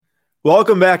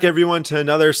Welcome back, everyone, to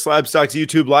another Slab Stocks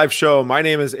YouTube live show. My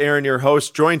name is Aaron, your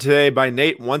host, joined today by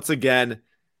Nate once again.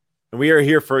 And we are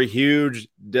here for a huge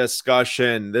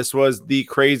discussion. This was the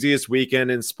craziest weekend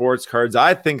in sports cards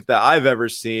I think that I've ever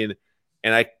seen.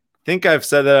 And I think I've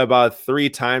said that about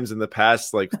 3 times in the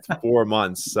past, 4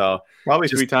 months. So probably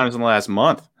 3 times in the last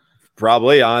month.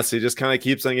 Probably, honestly, just kind of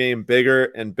keeps on getting bigger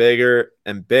and bigger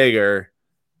and bigger.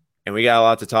 And we got a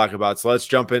lot to talk about. So let's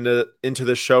jump into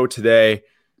the show today.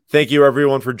 Thank you,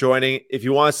 everyone, for joining. If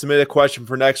you want to submit a question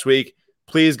for next week,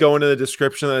 please go into the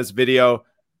description of this video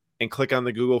and click on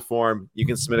the Google form. You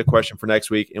can submit a question for next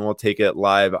week, and we'll take it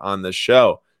live on the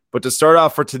show. But to start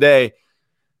off for today,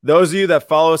 those of you that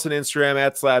follow us on Instagram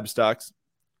at SlabStocks,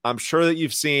 I'm sure that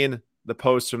you've seen the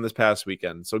posts from this past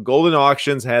weekend. So Golden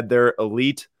Auctions had their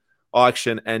elite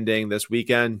auction ending this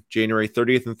weekend, January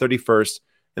 30th and 31st.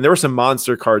 And there were some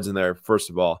monster cards in there, first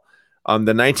of all. The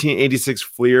 1986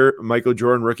 Fleer Michael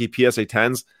Jordan rookie PSA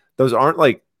 10s, those aren't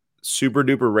like super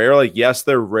duper rare. Like, yes,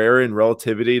 they're rare in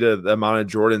relativity to the amount of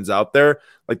Jordans out there.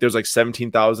 Like, there's like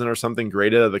 17,000 or something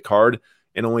graded of the card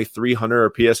and only 300 are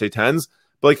PSA 10s.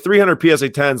 But like 300 PSA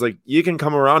 10s, like you can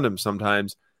come around them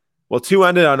sometimes. Well, two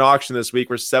ended on auction this week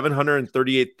for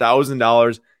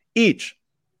 $738,000 each.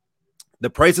 The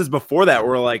prices before that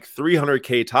were like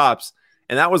 300K tops.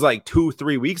 And that was like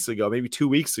 2-3 weeks ago, maybe 2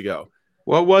 weeks ago.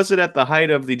 What was it at the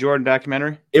height of the Jordan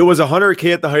documentary? It was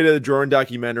 100K at the height of the Jordan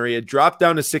documentary. It dropped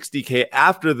down to 60K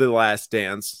after The Last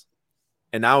Dance.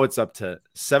 And now it's up to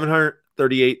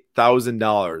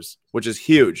 $738,000, which is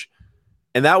huge.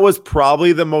 And that was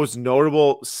probably the most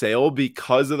notable sale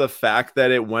because of the fact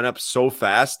that it went up so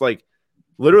fast. Like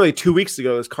literally 2 weeks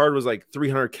ago, this card was like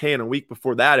 300K. And a week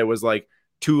before that, it was like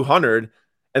 200.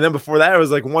 And then before that, it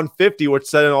was like 150, which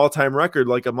set an all-time record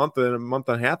like a month and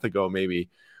a half ago,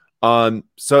 maybe.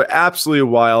 So absolutely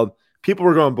wild. People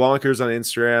were going bonkers on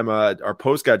Instagram. Our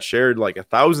post got shared like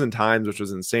 1,000 times, which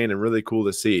was insane and really cool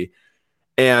to see.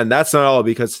 And that's not all,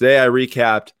 because today I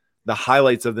recapped the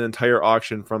highlights of the entire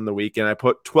auction from the weekend. I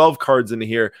put 12 cards into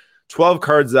here, 12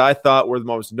 cards that I thought were the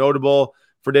most notable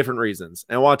for different reasons.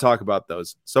 And I want to talk about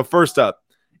those. So first up,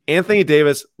 Anthony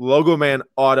Davis, Logo Man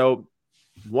Auto,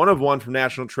 1 of 1 from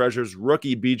National Treasures,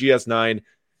 rookie BGS 9,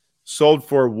 sold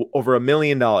for over $1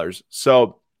 million.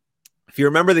 So if you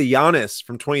remember, the Giannis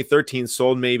from 2013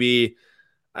 sold maybe,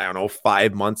 4 or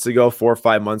 5 months ago for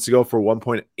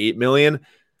 $1.8 million.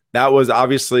 That was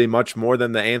obviously much more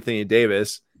than the Anthony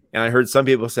Davis. And I heard some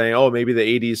people saying, oh, maybe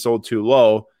the AD sold too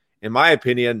low. In my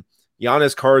opinion,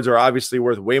 Giannis cards are obviously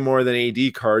worth way more than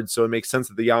AD cards, so it makes sense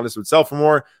that the Giannis would sell for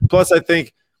more. Plus, I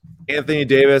think Anthony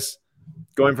Davis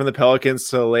going from the Pelicans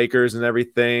to the Lakers and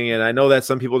everything, and I know that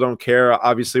some people don't care,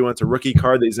 obviously, when it's a rookie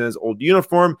card that he's in his old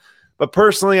uniform. But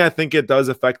personally, I think it does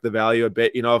affect the value a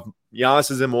bit. You know, if Giannis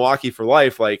is in Milwaukee for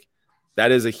life, like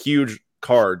that is a huge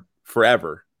card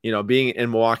forever, you know, being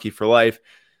in Milwaukee for life.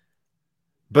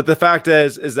 But the fact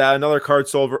is that another card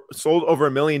sold over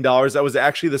 $1 million. That was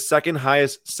actually the second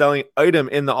highest selling item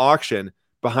in the auction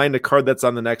behind a card that's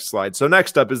on the next slide. So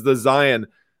next up is the Zion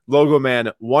Logo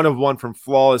Man 1 of 1 from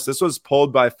Flawless. This was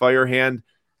pulled by Firehand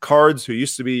Cards, who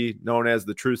used to be known as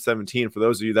the Truth 17, for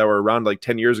those of you that were around like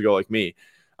 10 years ago like me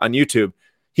on YouTube.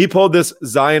 He pulled this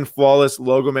Zion Flawless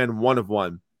Logo Man 1 of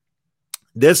 1.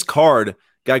 This card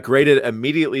got graded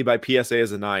immediately by PSA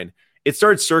as a 9. It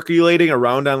started circulating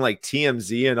around on like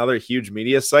TMZ and other huge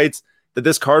media sites that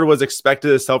this card was expected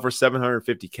to sell for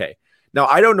 $750K. Now,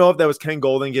 I don't know if that was Ken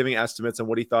Golden giving estimates on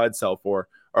what he thought it'd sell for,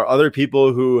 or other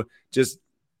people who just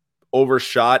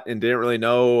overshot and didn't really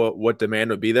know what demand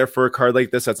would be there for a card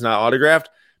like this that's not autographed.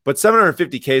 But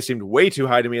 $750K seemed way too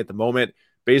high to me at the moment,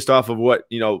 based off of what,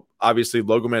 you know, obviously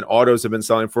Logo Man autos have been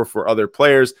selling for other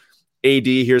players. AD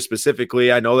here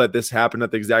specifically, I know that this happened at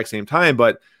the exact same time,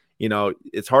 but you know,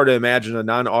 it's hard to imagine a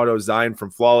non-auto Zion from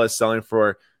Flawless selling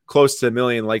for close to $1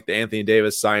 million like the Anthony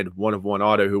Davis signed 1 of 1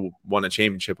 auto who won a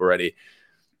championship already.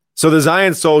 So the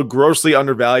Zion sold grossly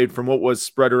undervalued from what was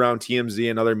spread around TMZ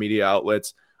and other media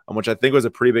outlets, which I think was a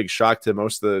pretty big shock to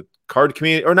most of the card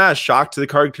community, or not a shock to the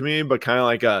card community, but kind of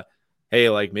like a, hey,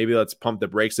 like maybe let's pump the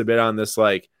brakes a bit on this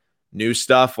like new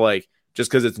stuff. Like just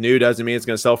because it's new doesn't mean it's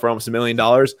going to sell for almost $1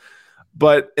 million.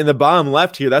 But in the bottom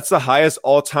left here, that's the highest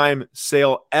all-time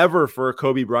sale ever for a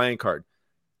Kobe Bryant card.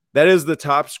 That is the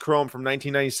Topps Chrome from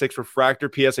 1996 Refractor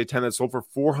PSA 10 that sold for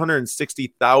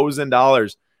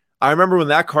 $460,000. I remember when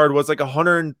that card was like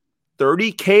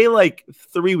 $130K like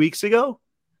 3 weeks ago.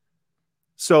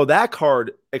 So that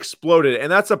card exploded,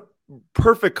 and that's a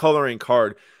perfect coloring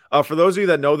card. For those of you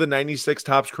that know the 96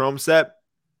 Topps Chrome set,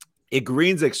 it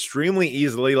greens extremely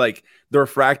easily. Like the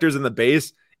refractors in the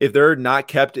base, if they're not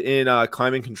kept in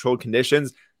climate controlled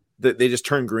conditions, they just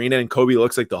turn green and Kobe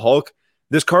looks like the Hulk.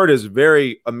 This card is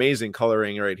very amazing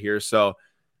coloring right here. So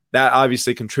that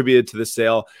obviously contributed to the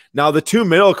sale. Now, the two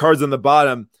middle cards on the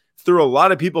bottom threw a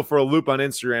lot of people for a loop on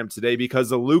Instagram today because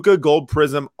the Luka Gold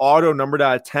Prism auto numbered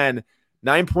out of 10,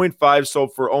 9.5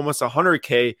 sold for almost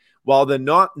 100K, while the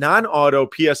non-auto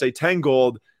PSA 10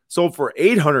 gold sold for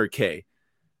 800K.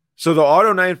 So the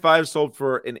auto 9.5 sold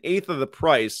for an eighth of the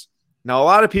price. Now, a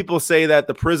lot of people say that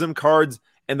the Prism cards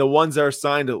and the ones that are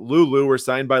signed to Lulu were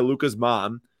signed by Luka's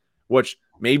mom, which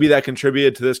maybe that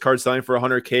contributed to this card selling for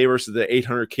 100K versus the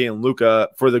 800K in Luka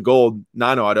for the gold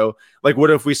non-auto. Like,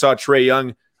 what if we saw Trae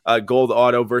Young gold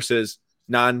auto versus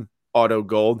non-auto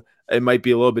gold? It might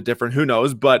be a little bit different. Who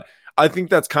knows? But I think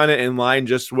that's kind of in line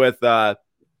just with how.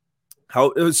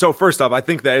 So first off, I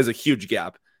think that is a huge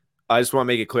gap. I just want to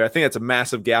make it clear. I think it's a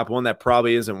massive gap, one that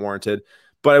probably isn't warranted.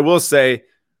 But I will say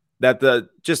that the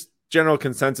just general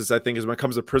consensus, I think, is when it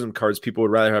comes to Prism cards, people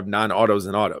would rather have non-autos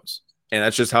than autos. And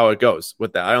that's just how it goes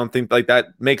with that. I don't think like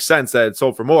that makes sense that it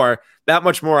sold for more. That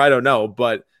much more, I don't know,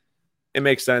 but it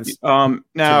makes sense. Now,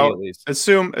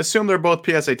 assume they're both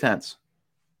PSA 10s.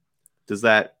 Does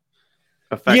that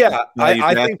affect? Yeah,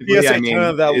 I think PSA 10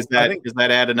 of that. Does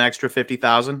that add an extra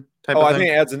 50,000? I think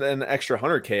it adds an extra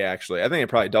 100K. Actually, I think it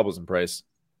probably doubles in price.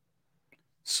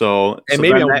 So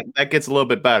maybe that gets a little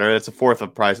bit better. It's a fourth of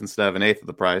the price instead of an eighth of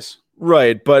the price.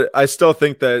 Right, but I still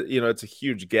think that it's a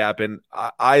huge gap, and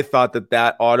I thought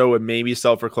that auto would maybe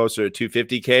sell for closer to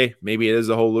 250K. Maybe it is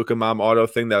the whole Luka Mom auto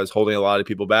thing that was holding a lot of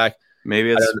people back.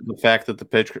 Maybe it's the fact that the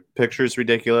picture is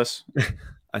ridiculous.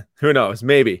 Who knows?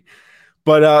 Maybe,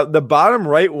 but the bottom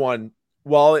right one,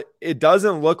 while it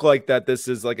doesn't look like that this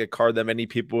is like a card that many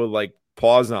people would like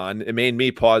pause on, it made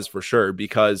me pause for sure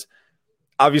because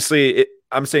obviously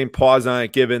I'm saying pause on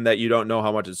it given that you don't know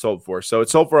how much it sold for. So it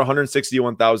sold for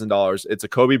 $161,000. It's a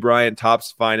Kobe Bryant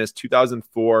Topps Finest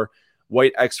 2004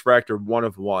 White X-Fractor 1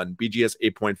 of 1 BGS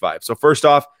 8.5. So first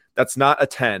off, that's not a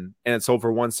 10 and it sold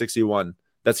for 161.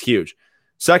 That's huge.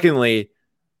 Secondly,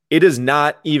 it is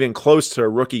not even close to a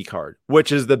rookie card,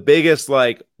 which is the biggest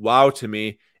like wow to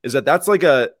me, is that's like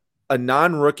a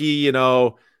non-rookie,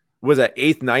 was an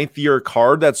 8th, 9th year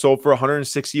card that sold for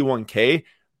 161K.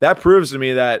 That proves to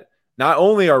me that not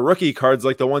only are rookie cards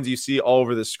like the ones you see all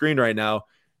over the screen right now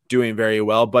doing very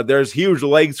well, but there's huge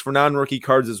legs for non-rookie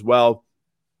cards as well.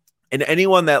 And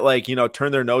anyone that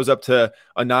turned their nose up to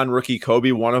a non-rookie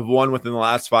Kobe 1 of 1 within the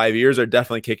last 5 years are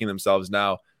definitely kicking themselves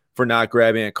now for not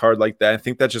grabbing a card like that. I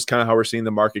think that's just kind of how we're seeing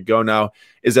the market go now,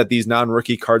 is that these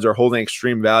non-rookie cards are holding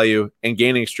extreme value and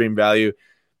gaining extreme value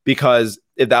because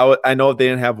I know they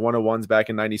didn't have 101s back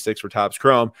in 96 for Topps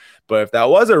Chrome, but if that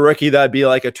was a rookie, that'd be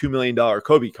like a $2 million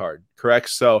Kobe card, correct?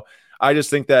 So I just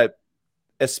think that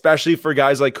especially for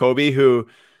guys like Kobe, who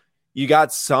you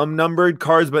got some numbered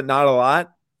cards, but not a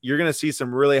lot, you're going to see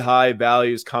some really high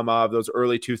values come out of those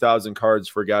early 2000 cards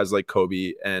for guys like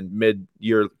Kobe and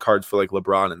mid-year cards for like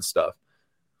LeBron and stuff.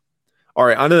 All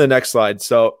right, on to the next slide.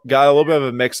 So got a little bit of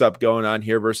a mix-up going on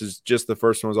here versus just the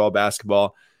first one was all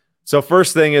basketball. So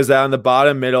first thing is that on the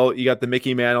bottom middle, you got the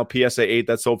Mickey Mantle PSA 8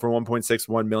 that sold for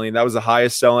 $1.61 million. That was the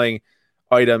highest selling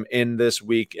item in this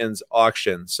weekend's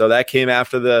auction. So that came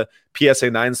after the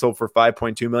PSA 9 sold for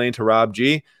 $5.2 million to Rob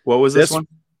G. What was this one?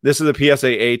 This is a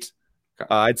PSA 8.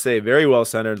 I'd say very well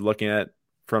centered looking at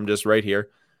from just right here,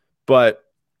 and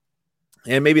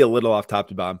maybe a little off top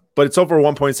to bottom, but it's over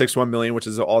 1.61 million, which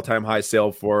is an all-time high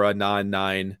sale for a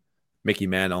non-9 Mickey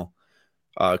Mantle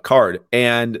card.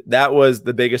 And that was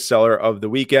the biggest seller of the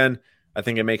weekend. I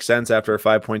think it makes sense after a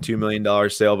 $5.2 million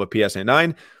sale of a PSA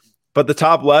 9. But the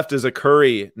top left is a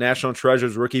Curry National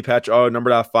Treasures rookie patch auto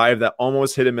numbered out 5 that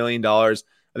almost hit $1 million. I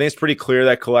think it's pretty clear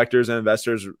that collectors and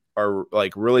investors are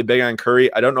like really big on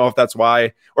Curry. I don't know if that's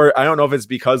why, or I don't know if it's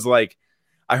because like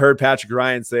I heard Patrick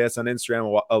Ryan say this on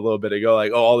Instagram a little bit ago,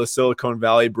 like, oh, all the Silicon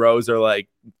Valley bros are like,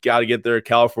 got to get their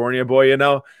California boy,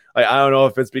 Like, I don't know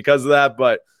if it's because of that,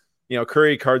 but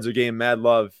Curry cards are getting mad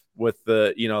love with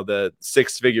the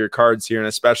 6-figure cards here. And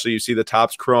especially you see the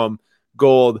Topps Chrome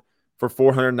gold for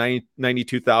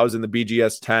 $492,000, the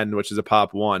BGS 10, which is a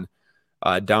pop 1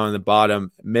 down in the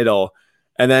bottom middle.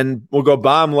 And then we'll go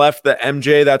bottom left, the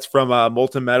MJ, that's from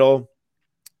Molten Metal.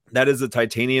 That is the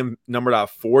titanium numbered out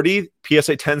 40.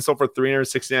 PSA 10 sold for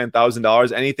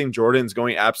 $369,000. Anything Jordan's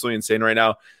going absolutely insane right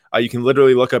now. You can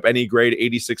literally look up any grade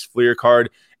 86 Fleer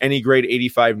card, any grade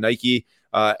 85 Nike,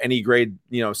 any grade,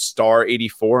 Star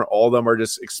 84. All of them are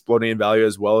just exploding in value,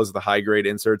 as well as the high grade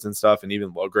inserts and stuff, and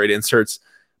even low grade inserts.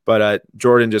 But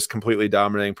Jordan just completely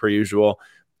dominating per usual.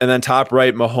 And then top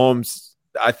right, Mahomes.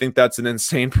 I think that's an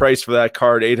insane price for that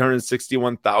card,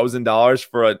 $861,000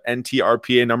 for an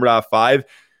NTRPA numbered out 5.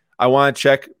 I want to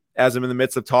check as I'm in the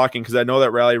midst of talking, because I know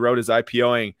that Rally Road is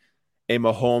IPOing a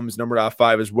Mahomes number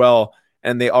 5 as well,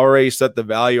 and they already set the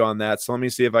value on that. So let me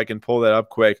see if I can pull that up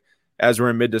quick as we're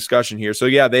in mid discussion here. So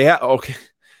yeah, they have okay,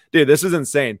 dude, this is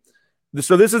insane.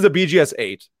 So this is a BGS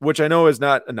 8, which I know is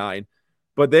not a 9,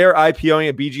 but they are IPOing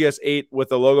a BGS 8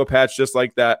 with a logo patch just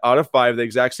like that out of 5, the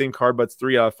exact same card, but it's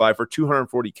 3 out of 5 for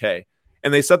 $240K,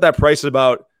 and they set that price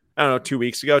about, I don't know, 3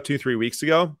 weeks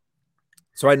ago.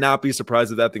 So I'd not be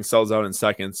surprised if that thing sells out in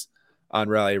seconds on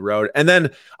Rally Road. And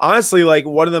then honestly, like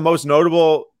one of the most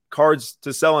notable cards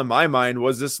to sell in my mind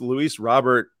was this Luis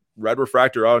Robert Red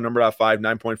Refractor Auto number 5,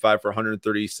 9.5 for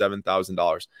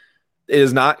 $137,000. It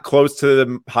is not close to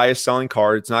the highest selling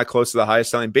card. It's not close to the highest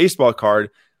selling baseball card.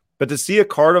 But to see a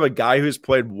card of a guy who's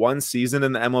played one season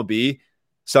in the MLB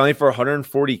selling for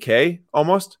 $140K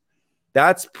almost,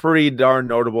 that's pretty darn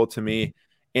notable to me.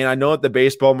 And I know that the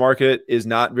baseball market is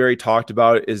not very talked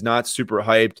about, is not super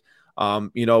hyped.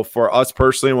 For us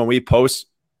personally, when we post,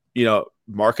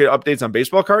 market updates on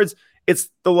baseball cards, it's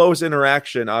the lowest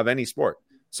interaction of any sport.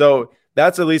 So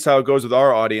that's at least how it goes with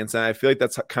our audience. And I feel like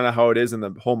that's kind of how it is in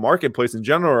the whole marketplace in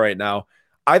general right now.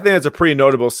 I think it's a pretty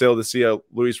notable sale to see a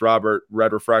Luis Robert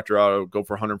Red Refractor Auto go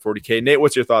for $140K. Nate,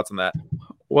 what's your thoughts on that?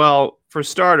 Well, for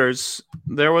starters,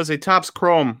 there was a Topps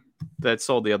Chrome that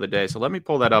sold the other day. So let me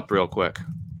pull that up real quick.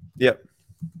 Yep.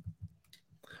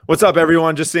 What's up,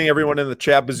 everyone? Just seeing everyone in the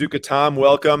chat. Bazooka Tom,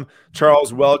 welcome.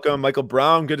 Charles, welcome. Michael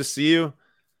Brown, good to see you.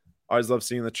 Always love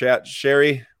seeing the chat.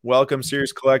 Sherry, welcome.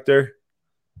 Serious Collector.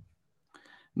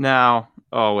 Now,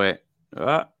 oh, wait.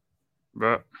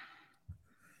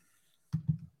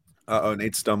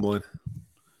 Nate's stumbling.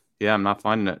 Yeah, I'm not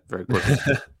finding it very quickly.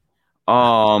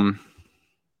 In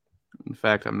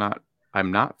fact, I'm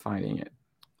not finding it.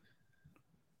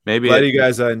 Maybe glad you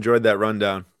guys enjoyed that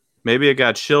rundown. Maybe it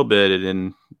got shill bidded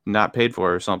and not paid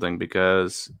for or something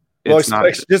because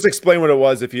just explain what it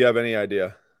was if you have any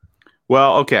idea.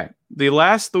 Well, okay. The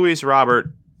last Luis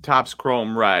Robert Topps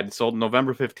Chrome Red sold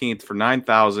November 15th for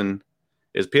 $9,000.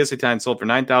 Is PSA 10 sold for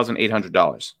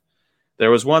 $9,800. There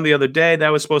was one the other day that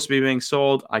was supposed to be being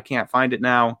sold. I can't find it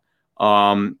now.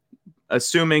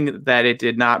 Assuming that it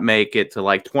did not make it to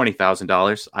like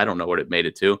 $20,000. I don't know what it made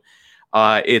it to.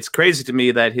 It's crazy to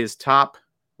me that his top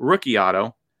rookie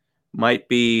auto might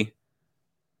be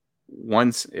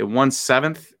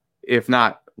 1/7, if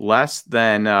not less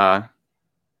than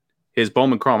his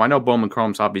Bowman Chrome. I know Bowman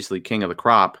Chrome's obviously king of the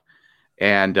crop,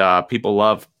 and people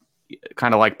love,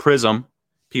 kind of like Prism,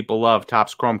 people love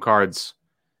Topps Chrome cards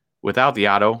without the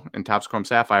auto and Topps Chrome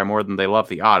Sapphire more than they love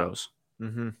the autos.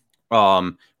 Mm-hmm.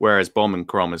 Whereas Bowman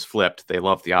Chrome is flipped. They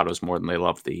love the autos more than they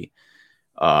love the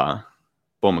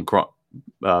Bowman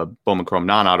Chrome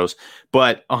non-autos.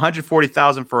 But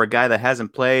 $140,000 for a guy that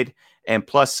hasn't played, and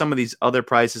plus some of these other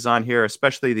prices on here,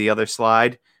 especially the other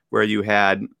slide where you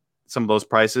had some of those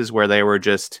prices where they were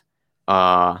just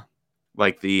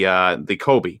like the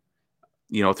Kobe,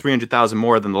 $300,000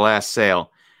 more than the last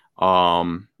sale.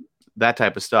 That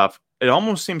type of stuff. It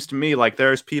almost seems to me like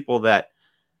there's people that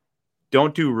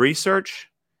don't do research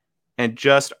and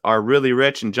just are really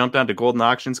rich and jumped onto Golden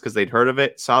Auctions because they'd heard of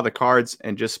it, saw the cards,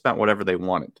 and just spent whatever they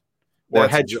wanted. Or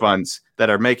hedge funds that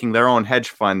are making their own hedge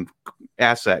fund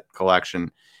asset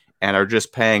collection and are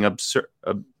just paying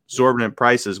exorbitant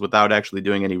prices without actually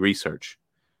doing any research.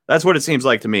 That's what it seems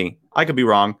like to me. I could be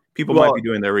wrong. People might be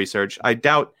doing their research. I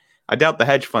doubt the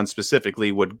hedge fund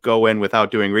specifically would go in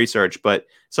without doing research, but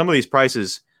some of these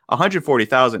prices,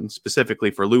 $140,000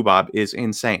 specifically for Lubob, is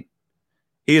insane.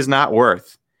 He is not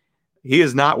worth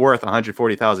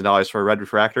 $140,000 for a Red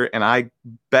Refractor, and I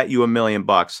bet you $1 million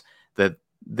that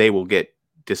they will get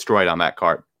destroyed on that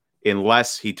card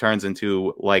unless he turns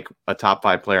into like a top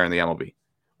 5 player in the MLB,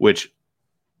 which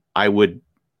I would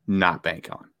not bank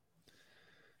on.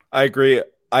 I agree.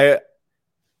 I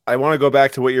want to go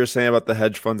back to what you were saying about the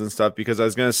hedge funds and stuff, because I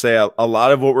was going to say a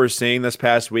lot of what we're seeing this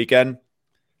past weekend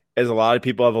is a lot of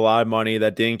people have a lot of money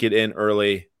that didn't get in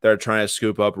early. They're trying to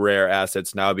scoop up rare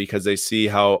assets now because they see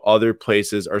how other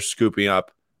places are scooping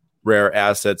up rare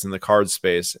assets in the card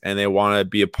space, and they want to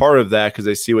be a part of that because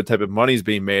they see what type of money is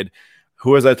being made.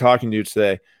 Who was I talking to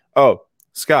today? Oh,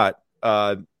 Scott,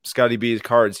 Scotty B's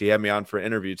Cards. He had me on for an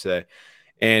interview today.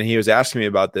 And he was asking me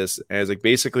about this. And it's like,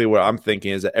 basically what I'm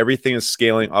thinking is that everything is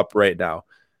scaling up right now.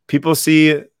 People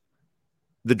see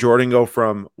the Jordan go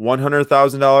from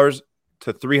 $100,000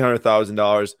 to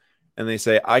 $300,000. And they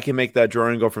say, I can make that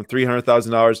Jordan go from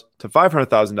 $300,000 to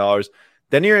 $500,000.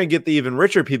 Then you're going to get the even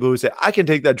richer people who say, I can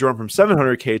take that Jordan from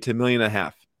 $700K to $1.5 million,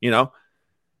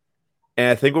 And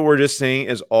I think what we're just seeing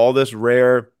is all this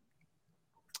rare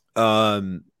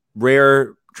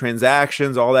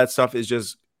transactions, all that stuff is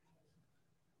just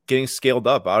getting scaled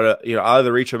up out of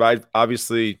the reach of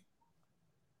obviously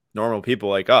normal people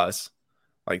like us.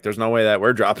 Like, there's no way that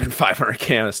we're dropping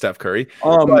 500K on Steph Curry.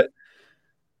 But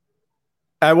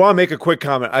I want to make a quick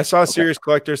comment. I saw a serious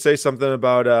collector say something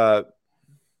about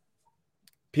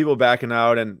people backing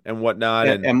out and whatnot.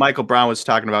 And Michael Brown was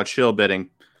talking about shill bidding.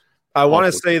 I want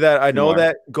to say that I know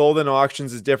that Golden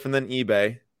Auctions is different than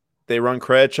eBay. They run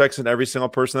credit checks on every single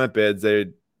person that bids. They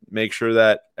make sure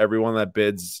that everyone that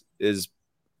bids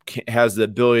has the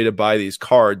ability to buy these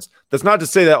cards. That's not to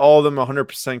say that all of them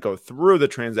 100% go through the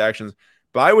transactions,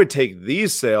 but I would take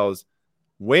these sales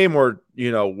way more,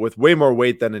 with way more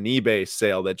weight than an eBay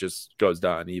sale that just goes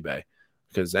down on eBay,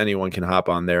 because anyone can hop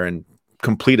on there and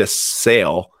complete a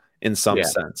sale in some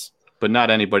sense. But not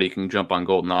anybody can jump on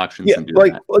Golden Auctions and do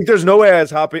that. Like there's no way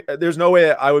there's no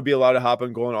way I would be allowed to hop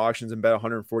on Golden Auctions and bet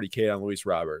 140K on Luis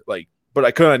Robert. But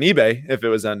I could on eBay if it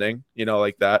was ending,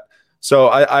 like that. So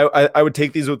I would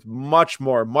take these with much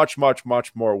more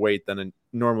weight than a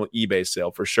normal eBay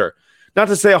sale for sure. Not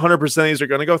to say 100% of these are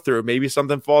going to go through. Maybe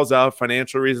something falls out,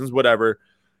 financial reasons, whatever.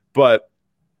 But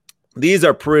these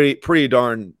are pretty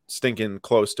darn stinking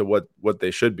close to what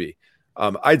they should be,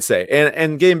 I'd say.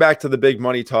 And getting back to the big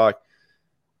money talk,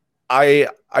 I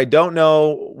don't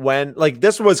know when.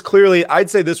 This was clearly, I'd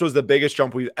say this was the biggest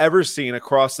jump we've ever seen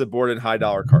across the board in high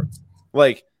dollar cards.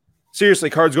 Seriously,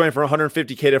 cards going from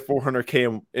 150K to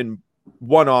 400K in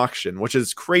one auction, which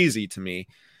is crazy to me.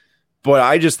 But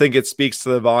I just think it speaks to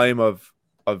the volume of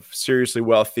seriously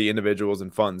wealthy individuals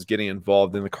and funds getting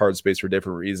involved in the card space for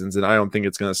different reasons. And I don't think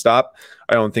it's going to stop.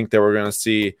 I don't think that we're going to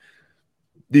see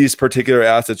these particular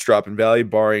assets drop in value,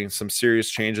 barring some serious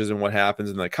changes in what happens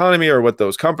in the economy or what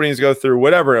those companies go through,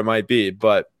 whatever it might be.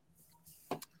 But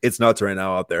it's nuts right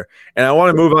now out there. And I want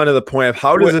to move on to the point of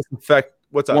how does this affect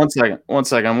what's up? One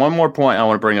second. One more point I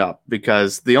want to bring up,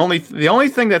 because the only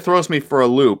thing that throws me for a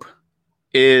loop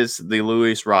is the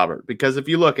Luis Robert. Because if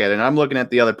you look at it, and I'm looking at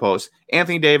the other post,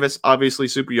 Anthony Davis, obviously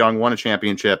super young, won a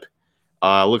championship.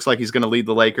 Looks like he's going to lead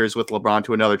the Lakers with LeBron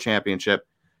to another championship.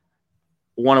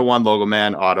 101 logo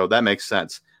man auto. That makes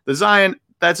sense. The Zion,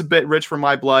 that's a bit rich for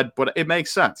my blood, but it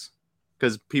makes sense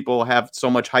because people have so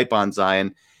much hype on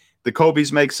Zion. The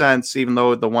Kobe's make sense, even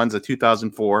though the one's a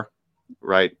 2004,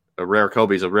 right? A rare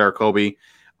Kobe's a rare Kobe.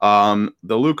 The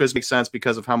Lucas makes sense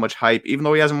because of how much hype, even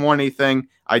though he hasn't won anything.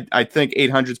 I think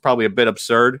 800 is probably a bit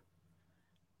absurd,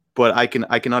 but I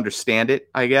can understand it,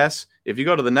 I guess. If you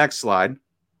go to the next slide.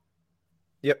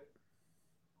 Yep.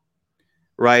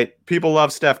 Right. People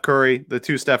love Steph Curry, the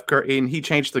two Steph Curry, and he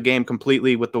changed the game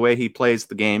completely with the way he plays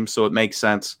the game. So it makes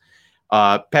sense.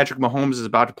 Patrick Mahomes is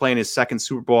about to play in his second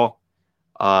Super Bowl.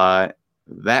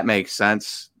 That makes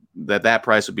sense that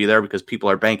price would be there because people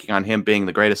are banking on him being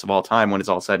the greatest of all time when it's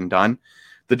all said and done.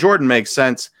 The Jordan makes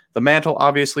sense. The Mantle,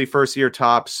 obviously first year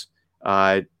tops,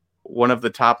 one of the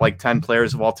top 10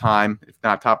 players of all time, if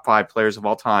not top 5 players of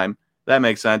all time. That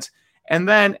makes sense. And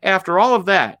then after all of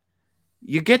that,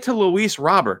 you get to Luis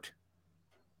Robert,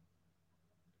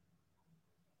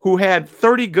 who had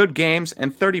 30 good games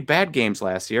and 30 bad games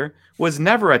last year, was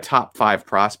never a top 5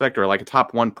 prospect or a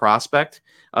top 1 prospect.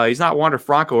 He's not Wander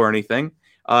Franco or anything.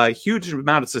 Huge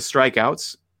amounts of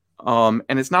strikeouts.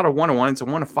 And it's not a 1-1, it's a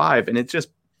 1-5. And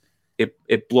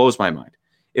it blows my mind.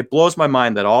 It blows my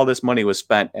mind that all this money was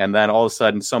spent. And then all of a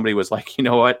sudden somebody was like, you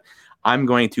know what? I'm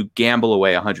going to gamble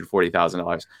away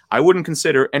 $140,000. I wouldn't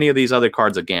consider any of these other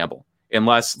cards a gamble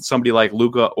unless somebody like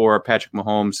Luka or Patrick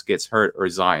Mahomes gets hurt or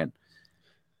Zion.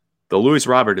 The Luis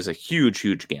Robert is a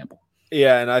huge gamble.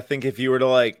 Yeah, and I think if you were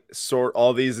to sort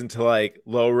all these into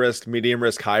low risk, medium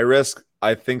risk, high risk,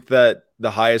 I think that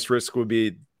the highest risk would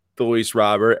be the Luis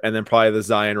Robert and then probably the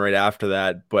Zion right after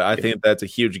that. But I think that's a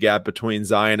huge gap between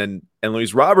Zion and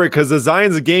Luis Robert because the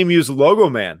Zion's a game used logo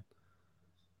man.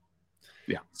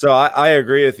 Yeah. So I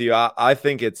agree with you. I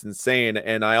think it's insane.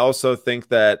 And I also think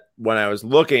that when I was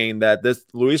looking that this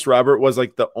Luis Robert was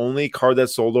the only card that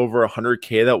sold over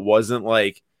 100K that wasn't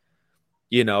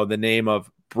the name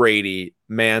of Brady,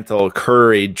 Mantle,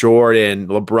 Curry, Jordan,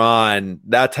 LeBron,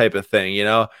 that type of thing,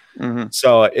 Mm-hmm.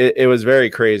 So it was very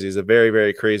crazy. It's a very,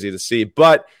 very crazy to see.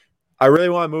 But I really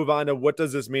want to move on to what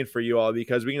does this mean for you all,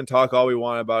 because we can talk all we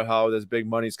want about how this big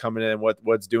money's coming in,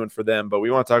 what's doing for them, but we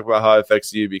want to talk about how it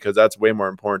affects you because that's way more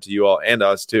important to you all and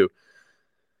us too.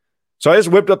 So I just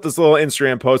whipped up this little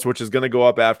Instagram post, which is going to go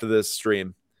up after this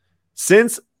stream.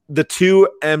 Since the 2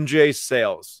 MJ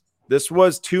sales, this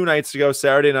was 2 nights ago,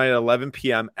 Saturday night at 11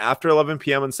 p.m. After 11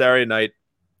 p.m. on Saturday night,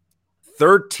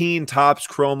 13 Topps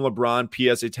Chrome LeBron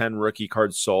PSA 10 rookie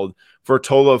cards sold for a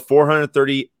total of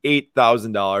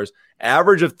 $438,000,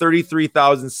 average of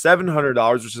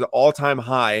 $33,700, which is an all-time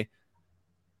high.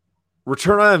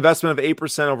 return on investment of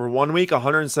 8% over 1 week,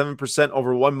 107%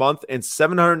 over 1 month, and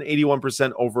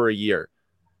 781% over a year.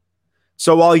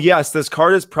 So while, yes, this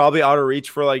card is probably out of reach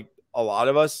for like a lot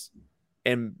of us,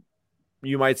 and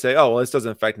you might say, oh, well, this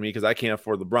doesn't affect me because I can't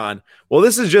afford LeBron. Well,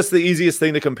 this is just the easiest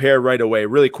thing to compare right away,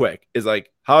 really quick, is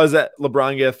like, how does that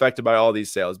LeBron get affected by all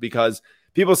these sales? Because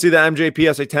people see the MJ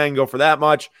PSA 10 go for that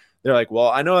much. They're like, well,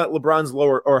 I know that LeBron's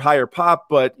lower or higher pop,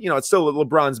 but it's still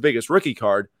LeBron's biggest rookie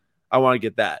card. I want to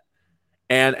get that.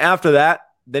 And after that,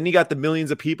 then you got the millions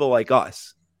of people like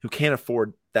us who can't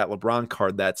afford that LeBron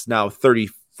card that's now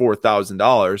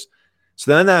 $34,000.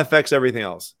 So then that affects everything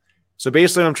else. So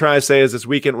basically what I'm trying to say is this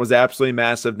weekend was absolutely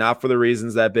massive, not for the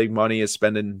reasons that big money is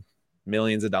spending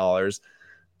millions of dollars,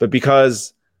 but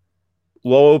because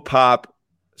low pop,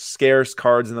 scarce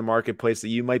cards in the marketplace that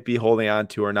you might be holding on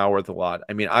to are now worth a lot.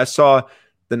 I mean, I saw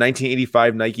the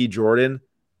 1985 Nike Jordan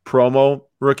promo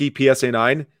rookie PSA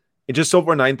 9. It just sold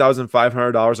for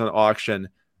 $9,500 on auction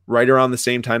right around the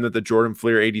same time that the Jordan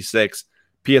Fleer 86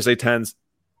 PSA 10s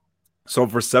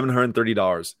sold for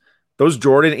 $730. Those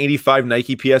Jordan 85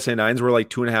 Nike PSA 9s were like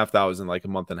 $2,500 like a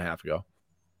month and a half ago.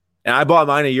 And I bought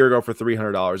mine a year ago for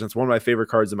 $300. It's one of my favorite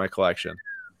cards in my collection.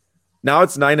 Now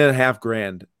it's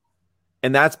 $9,500.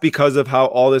 And that's because of how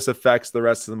all this affects the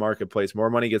rest of the marketplace.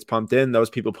 More money gets pumped in. Those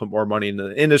people put more money into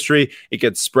the industry. It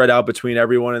gets spread out between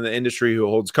everyone in the industry who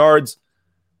holds cards.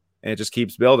 And it just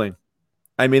keeps building.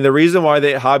 I mean, the reason why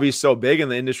the hobby is so big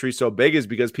and the industry is so big is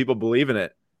because people believe in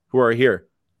it who are here.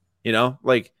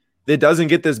 Like it doesn't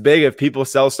get this big if people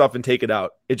sell stuff and take it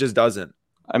out. It just doesn't.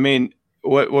 I mean,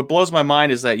 what blows my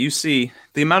mind is that you see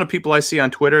the amount of people I see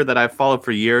on Twitter that I've followed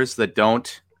for years that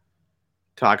don't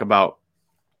talk about,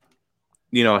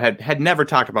 had never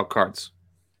talked about cards.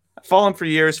 I've followed them for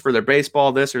years for their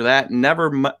baseball, this or that,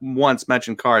 never once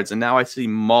mentioned cards. And now I see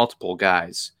multiple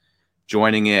guys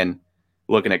joining in,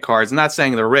 looking at cards. I'm not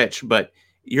saying they're rich, but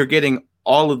you're getting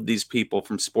all of these people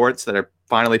from sports that are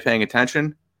finally paying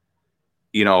attention.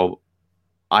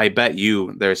 I bet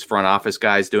you there's front office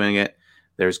guys doing it.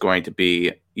 There's going to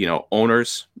be,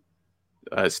 owners,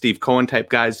 Steve Cohen type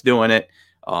guys doing it,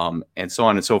 and so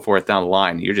on and so forth down the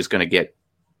line. You're just going to get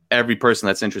every person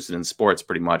that's interested in sports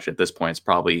pretty much at this point has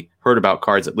probably heard about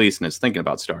cards at least and is thinking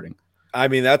about starting. I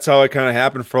mean, that's how it kind of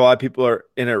happened for a lot of people are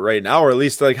in it right now, or at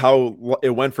least like how it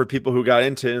went for people who got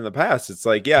into it in the past. It's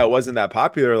like, yeah, it wasn't that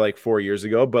popular like 4 years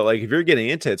ago, but like if you're getting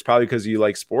into it, it's probably because you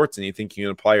like sports and you think you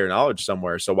can apply your knowledge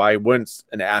somewhere. So why wouldn't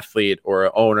an athlete or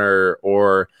an owner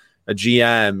or a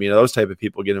GM, those type of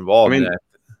people get involved in it?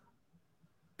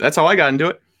 That's how I got into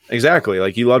it. Exactly.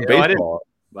 Like you love baseball.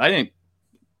 I didn't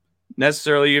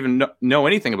necessarily even know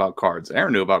anything about cards.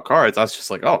 Aaron knew about cards. I was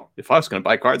just like, oh, if I was going to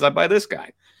buy cards, I'd buy this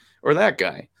guy or that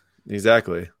guy.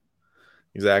 Exactly.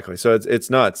 So it's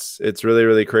nuts. It's really,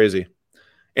 really crazy.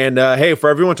 And hey, for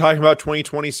everyone talking about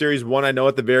 2020 Series 1, I know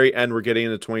at the very end we're getting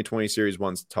into 2020 Series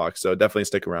 1's talk, so definitely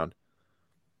stick around.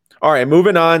 All right,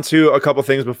 moving on to a couple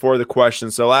things before the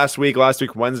question. So last week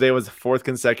Wednesday was the fourth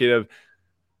consecutive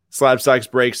Slab Stocks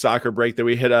break, soccer break, that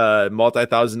we hit a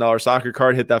multi-$1,000 soccer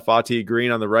card, hit that Fatih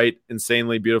green on the right,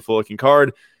 insanely beautiful looking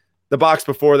card. The box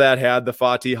before that had the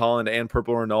Fatih, Holland, and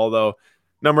purple Ronaldo.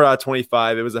 Number out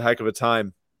 25. It was a heck of a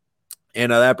time.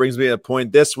 And that brings me to a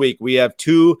point this week. We have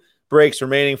 2 breaks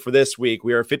remaining for this week.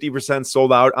 We are 50%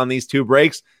 sold out on these 2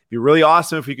 breaks. It'd be really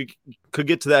awesome if we could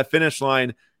get to that finish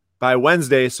line by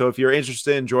Wednesday. So if you're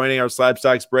interested in joining our Slab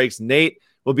Stocks breaks, Nate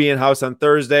will be in house on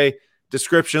Thursday.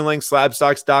 Description link,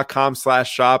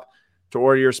 slabstocks.com/shop to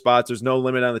order your spots. There's no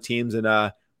limit on the teams. And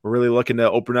we're really looking to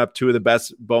open up 2 of the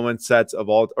best Bowman sets of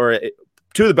all, or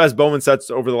 2 of the best Bowman sets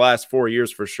over the last 4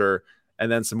 years for sure. And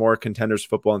then some more Contenders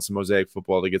football and some Mosaic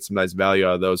football to get some nice value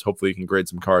out of those. Hopefully you can grade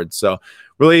some cards. So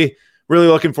really, really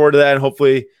looking forward to that. And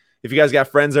hopefully if you guys got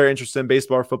friends that are interested in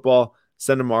baseball or football,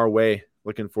 send them our way.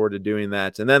 Looking forward to doing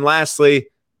that. And then lastly,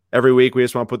 every week we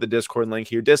just want to put the Discord link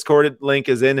here. Discord link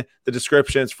is in the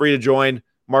description. It's free to join.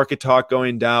 Market talk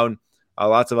going down.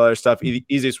 Lots of other stuff.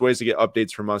 Easiest ways to get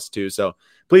updates from us too. So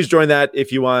please join that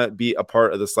if you want to be a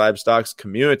part of the Slab Stocks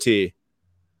community.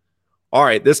 All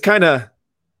right. This kind of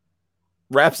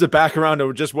wraps it back around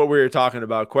to just what we were talking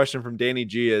about. Question from Danny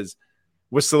G is,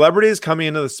 with celebrities coming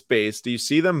into the space, do you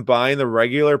see them buying the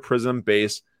regular Prism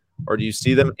base, or do you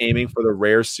see them aiming for the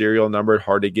rare serial numbered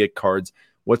hard to get cards?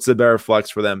 What's the better flex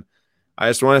for them? I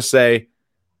just want to say,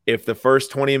 if the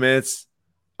first 20 minutes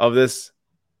of this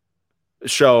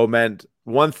show meant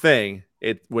one thing,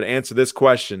 it would answer this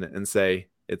question and say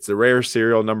it's the rare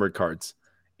serial numbered cards.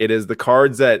 It is the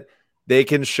cards that they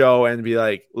can show and be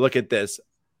like, look at this.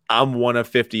 I'm one of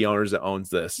 50 owners that owns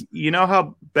this. You know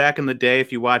how back in the day,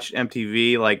 if you watched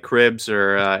MTV, like Cribs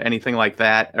or anything like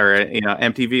that, or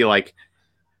MTV, like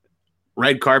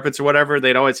red carpets or whatever,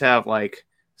 they'd always have like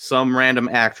some random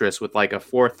actress with like a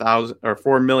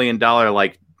 $4 million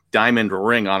like diamond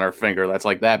ring on her finger that's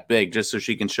like that big, just so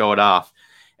she can show it off.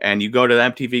 And you go to the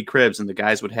MTV Cribs, and the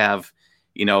guys would have,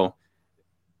 beautiful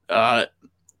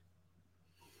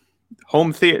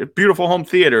home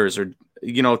theaters, or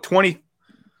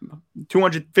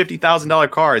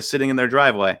 $250,000 cars sitting in their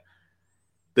driveway.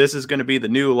 This is going to be the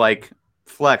new like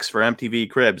flex for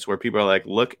MTV Cribs, where people are like,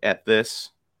 look at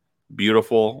this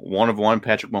beautiful one of one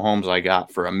Patrick Mahomes I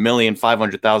got for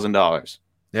 $1,500,000.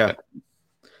 Yeah.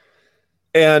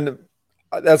 And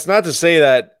that's not to say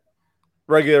that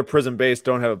regular prison base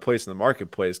don't have a place in the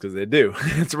marketplace, because they do.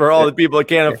 It's for all the people that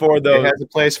can't afford those. It has a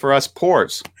place for us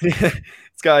poors.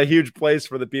 It's got a huge place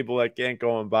for the people that can't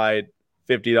go and buy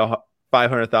 $50,000 to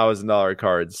 $500,000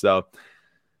 cards. So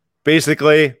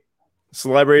basically,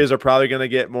 celebrities are probably going to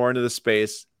get more into the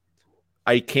space.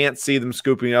 I can't see them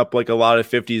scooping up like a lot of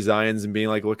 50 Zions and being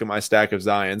like, look at my stack of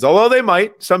Zions. Although they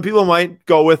might. Some people might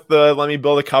go with the let me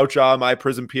build a couch on my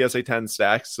Prism PSA 10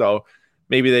 stack. So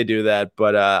maybe they do that.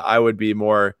 But I would be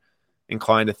more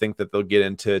inclined to think that they'll get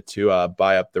into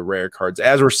buy up the rare cards,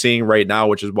 as we're seeing right now,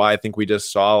 which is why I think we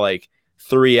just saw like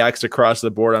 3x across the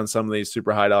board on some of these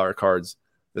super high dollar cards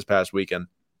this past weekend.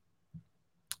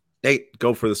 Nate,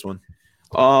 go for this one.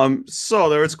 So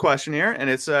there was a question here, and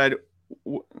it said,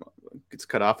 it's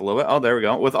cut off a little bit. Oh, there we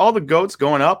go. With all the GOATs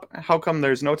going up, how come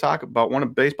there's no talk about one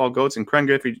of baseball GOATs and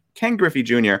Ken Griffey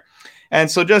Jr.?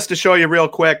 And so just to show you real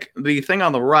quick, the thing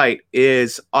on the right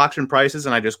is auction prices,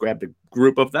 and I just grabbed a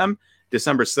group of them.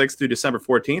 December 6th through December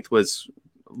 14th was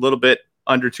a little bit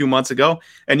under 2 months ago.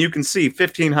 And you can see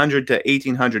 $1,500 to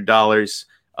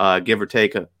 $1,800, give or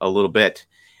take a little bit.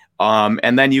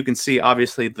 And then you can see,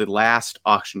 obviously, the last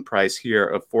auction price here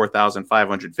of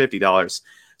 $4,550.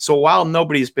 So while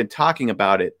nobody's been talking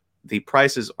about it, the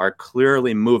prices are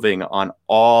clearly moving on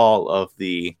all of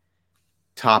the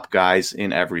top guys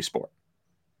in every sport.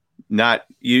 Not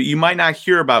you might not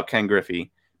hear about Ken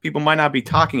Griffey. People might not be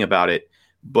talking about it,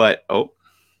 but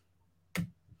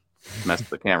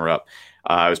messed the camera up.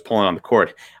 I was pulling on the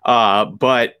cord.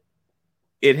 But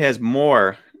it has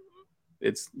more.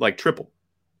 It's like triple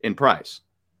in price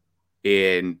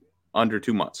in under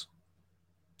 2 months,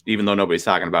 even though nobody's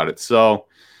talking about it. So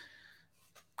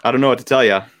I don't know what to tell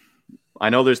you. I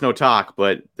know there's no talk,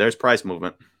 but there's price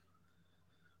movement.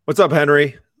 What's up,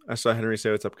 Henry? I saw Henry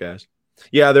say what's up, guys.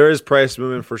 Yeah, there is price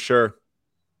movement for sure.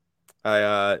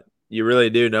 You really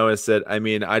do notice it. I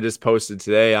mean, I just posted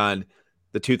today on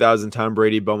the 2000 Tom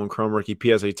Brady Bowman Chrome Rookie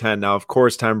PSA 10. Now, of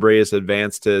course, Tom Brady has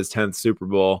advanced to his 10th Super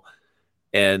Bowl.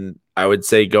 And I would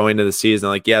say going into the season,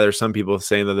 like, yeah, there's some people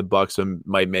saying that the Bucs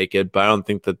might make it, but I don't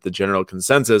think that the general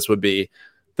consensus would be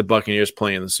the Buccaneers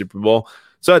playing in the Super Bowl.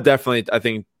 So that definitely, I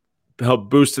think, helped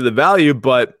boost to the value,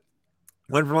 but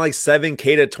went from like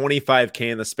 7K to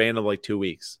 25K in the span of like 2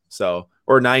 weeks. So,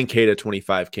 or 9K to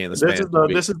 25K in the span of 2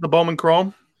 weeks. This is the Bowman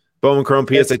Chrome. Bowman Chrome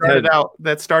PSA 10.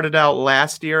 That started out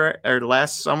last year or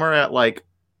last summer at like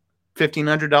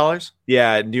 $1,500.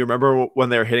 Yeah. Do you remember when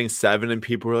they were hitting 7 and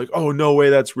people were like, oh, no way,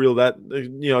 that's real. That,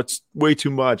 it's way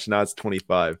too much. Now it's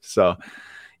 25. So,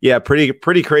 yeah, pretty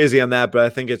crazy on that. But I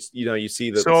think it's, you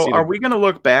see the. So are we going to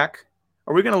look back?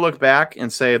 Are we going to look back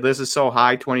and say this is so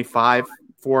high, 25,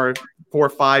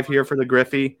 4.5 here for the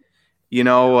Griffey?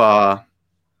 Name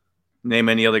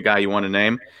any other guy you want to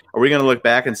name. Are we going to look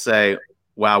back and say,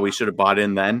 wow, we should have bought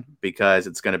in then because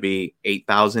it's going to be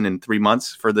 8,000 in 3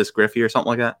 months for this Griffey or something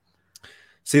like that?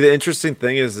 See, the interesting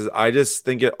thing is I just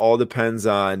think it all depends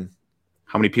on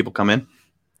how many people come in.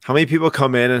 How many people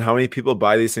come in and how many people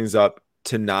buy these things up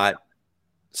to not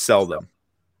sell them,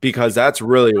 because that's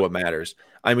really what matters.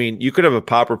 I mean, you could have a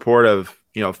pop report of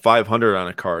 500 on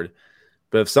a card,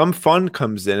 but if some fund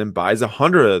comes in and buys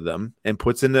 100 of them and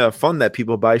puts into a fund that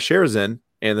people buy shares in,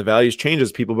 and the values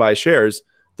changes, people buy shares,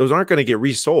 those aren't going to get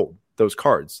resold. Those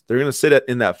cards, they're going to sit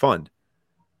in that fund,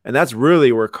 and that's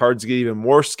really where cards get even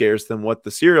more scarce than what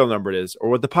the serial number is or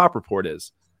what the pop report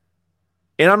is.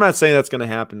 And I'm not saying that's going to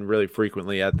happen really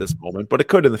frequently at this moment, but it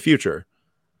could in the future.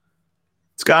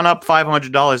 It's gone up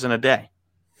 $500 in a day.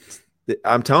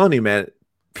 I'm telling you, man.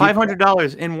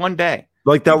 $500 in one day.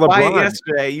 Like that LeBron. Buy it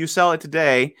yesterday, you sell it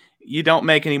today. You don't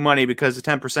make any money because of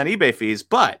 10% eBay fees,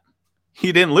 but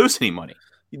you didn't lose any money.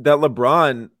 That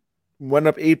LeBron went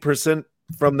up 8%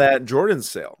 from that Jordan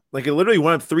sale. Like it literally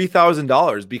went up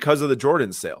 $3,000 because of the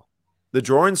Jordan sale. The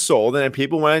Jordans sold, and then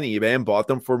people went on eBay and bought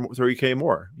them for $3K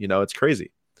more. It's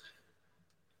crazy.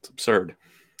 It's absurd.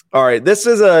 All right, this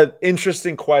is a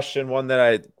interesting question, one that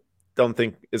I don't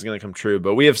think is going to come true,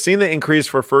 but we have seen the increase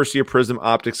for first-year Prism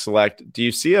Optics Select. Do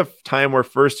you see a time where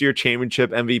first-year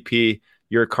championship MVP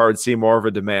your cards see more of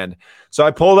a demand? So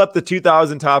I pulled up the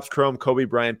 2000 Topps Chrome Kobe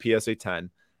Bryant PSA 10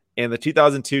 and the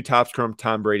 2002 Topps Chrome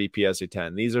Tom Brady PSA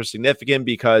 10. These are significant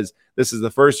because this is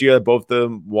the first year that both of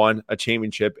them won a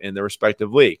championship in their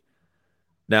respective league.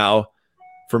 Now,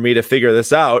 for me to figure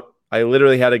this out, I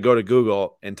literally had to go to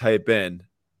Google and type in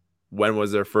when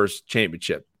was their first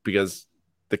championship, because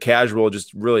the casual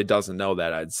just really doesn't know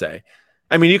that, I'd say.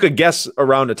 I mean, you could guess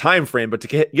around a time frame, but to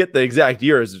get the exact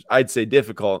year is, I'd say,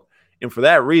 difficult. And for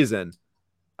that reason,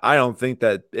 I don't think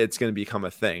that it's going to become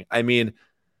a thing. I mean,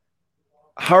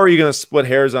 how are you going to split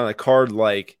hairs on a card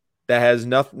like that has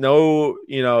there's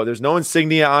no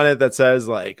insignia on it that says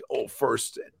like, oh,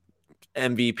 first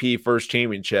MVP, first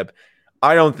championship.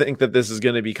 I don't think that this is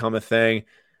going to become a thing.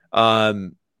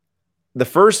 The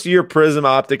first year Prism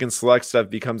Optic and Select stuff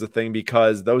becomes a thing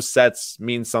because those sets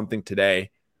mean something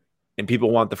today and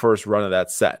people want the first run of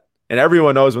that set. And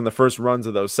everyone knows when the first runs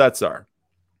of those sets are.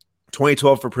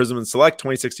 2012 for Prism and Select,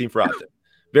 2016 for Optic.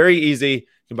 Very easy. You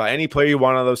can buy any player you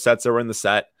want on those sets that were in the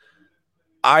set.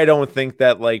 I don't think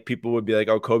that like people would be like,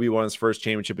 oh, Kobe won his first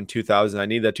championship in 2000. I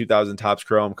need that 2000 Topps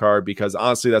Chrome card, because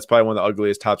honestly, that's probably one of the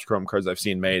ugliest Topps Chrome cards I've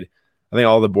seen made. I think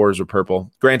all the borders were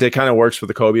purple. Granted, it kind of works for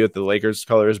the Kobe with the Lakers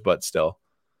colors, but still.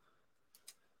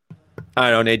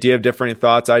 I don't know, Nate. Do you have different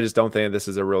thoughts? I just don't think this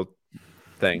is a real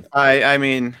thing. I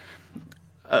mean,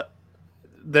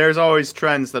 there's always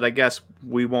trends that I guess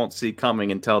we won't see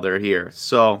coming until they're here.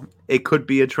 So it could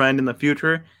be a trend in the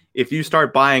future. If you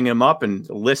start buying them up and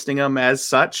listing them as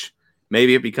such,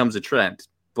 maybe it becomes a trend.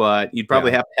 But you'd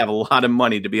probably have to have a lot of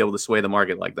money to be able to sway the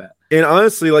market like that. And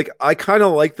honestly, like, I kind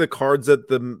of like the cards that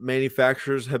the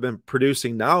manufacturers have been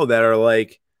producing now that are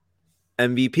like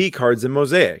MVP cards in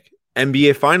Mosaic,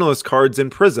 NBA finalist cards in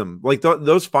Prism. Like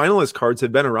those finalist cards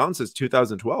have been around since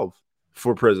 2012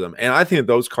 for Prism. And I think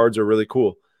those cards are really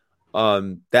cool.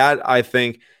 That I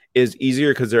think is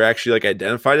easier because they're actually like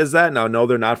identified as that. Now, no,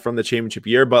 they're not from the championship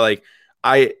year, but like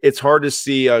it's hard to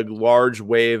see a large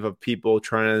wave of people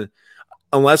trying to,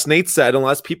 unless Nate said,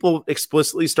 unless people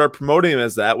explicitly start promoting them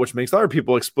as that, which makes other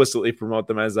people explicitly promote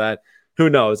them as that. Who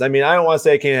knows? I mean, I don't want to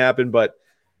say it can't happen, but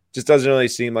just doesn't really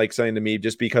seem like something to me,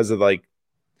 just because of like,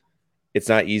 it's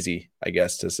not easy, I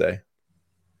guess, to say.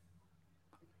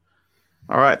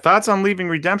 All right. Thoughts on leaving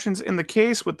redemptions in the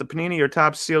case with the Panini or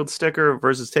Topps sealed sticker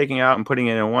versus taking out and putting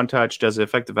it in one touch? Does it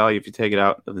affect the value if you take it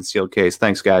out of the sealed case?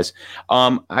 Thanks, guys.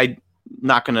 I'm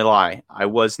not going to lie. I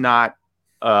was not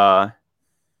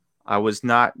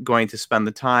going to spend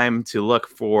the time to look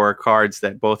for cards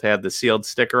that both had the sealed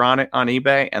sticker on it on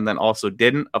eBay and then also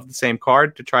didn't of the same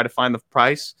card to try to find the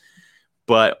price.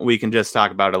 But we can just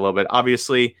talk about it a little bit.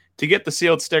 Obviously, to get the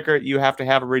sealed sticker, you have to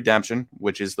have a redemption,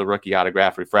 which is the rookie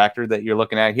autograph refractor that you're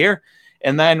looking at here.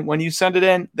 And then when you send it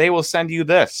in, they will send you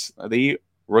this, the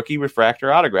rookie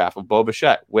refractor autograph of Bo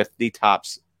Bichette with the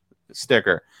Topps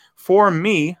sticker. For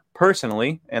me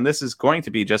personally, and this is going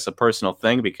to be just a personal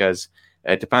thing because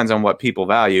it depends on what people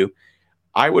value,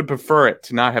 I would prefer it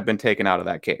to not have been taken out of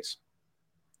that case.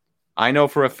 I know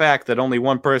for a fact that only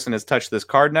one person has touched this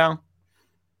card now.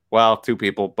 Well, two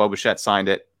people. Bo Bichette signed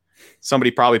it. Somebody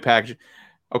probably packaged it.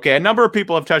 Okay, a number of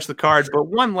people have touched the cards, but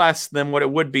one less than what it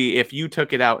would be if you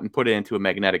took it out and put it into a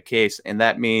magnetic case, and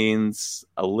that means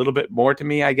a little bit more to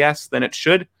me, I guess, than it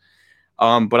should.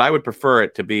 But I would prefer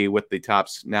it to be with the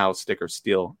Topps now sticker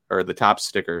steel, or the Topps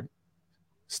sticker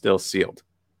still sealed.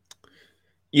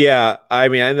 Yeah, I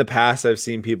mean, in the past, I've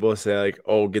seen people say like,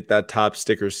 "Oh, get that Topps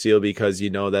sticker sealed because you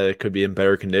know that it could be in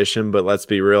better condition." But let's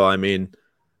be real. I mean,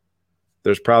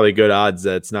 there's probably good odds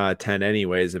that it's not a 10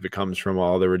 anyways if it comes from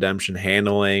all the redemption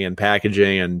handling and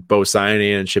packaging and Bo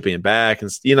signing and shipping it back.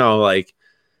 And, like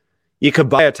you could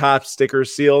buy a Topps sticker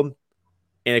sealed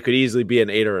and it could easily be an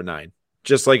 8 or a 9,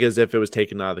 just like as if it was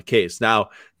taken out of the case.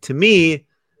 Now, to me,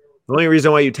 the only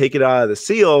reason why you take it out of the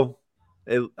seal,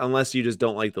 unless you just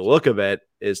don't like the look of it,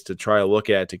 is to try to look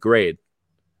at it to grade.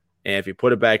 And if you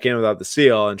put it back in without the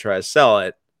seal and try to sell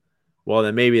it, well,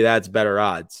 then maybe that's better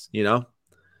odds, Yeah.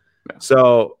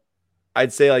 So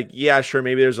I'd say like, yeah, sure.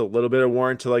 Maybe there's a little bit of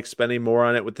warrant to like spending more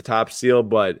on it with the Topps seal,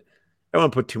 but I don't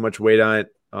want to put too much weight on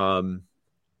it.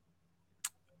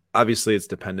 Obviously it's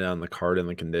dependent on the card and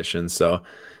the condition. So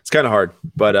it's kind of hard,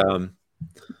 but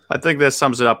I think this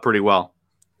sums it up pretty well.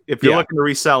 If you're looking to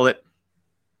resell it,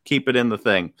 keep it in the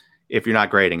thing. If you're not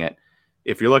grading it,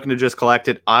 if you're looking to just collect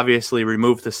it, obviously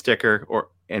remove the sticker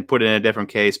and put it in a different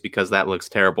case because that looks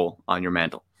terrible on your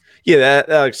mantle. Yeah, that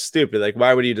looks stupid. Like,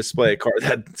 why would you display a card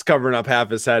that's covering up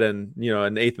half his head and,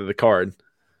 an eighth of the card?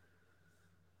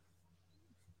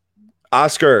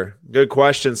 Oscar, good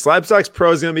question. Slabstox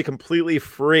Pro is going to be completely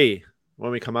free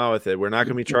when we come out with it. We're not going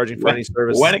to be charging for any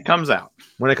service when it comes out.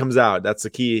 When it comes out, that's the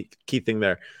key thing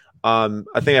there. I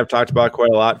think I've talked about it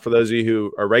quite a lot for those of you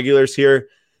who are regulars here,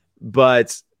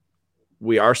 but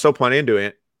we are still planning on doing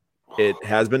it. It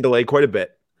has been delayed quite a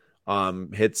bit.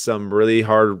 Hit some really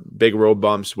hard, big road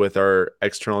bumps with our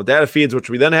external data feeds, which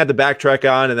we then had to backtrack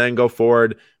on and then go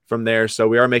forward from there. So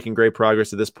we are making great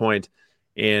progress at this point.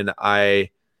 And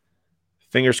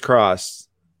fingers crossed,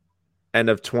 end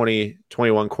of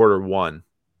 2021 quarter one.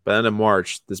 By the end of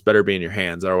March, this better be in your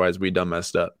hands. Otherwise, we done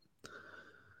messed up.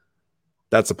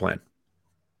 That's the plan.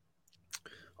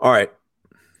 All right.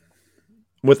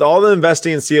 With all the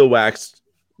investing in seal wax,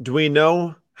 do we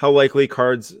know how likely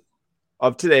cards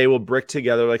of today will brick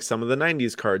together like some of the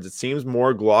 90s cards? It seems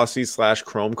more glossy /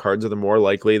 chrome cards are the more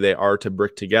likely they are to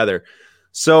brick together.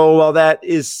 So while that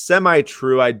is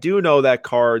semi-true, I do know that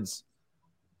cards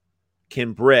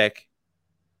can brick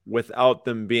without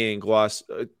them being gloss.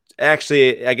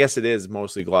 Actually, I guess it is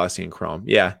mostly glossy and chrome.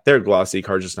 Yeah, they're glossy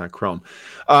cards, just not chrome.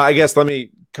 I guess let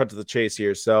me cut to the chase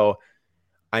here. So,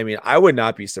 I mean, I would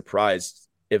not be surprised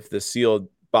if the sealed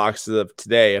boxes of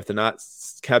today, if they're not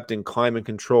kept in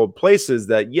climate-controlled places,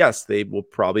 that, yes, they will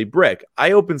probably brick.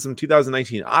 I opened some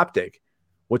 2019 Optic,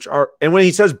 which are, and when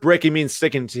he says brick, he means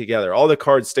sticking together. All the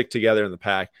cards stick together in the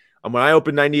pack. And when I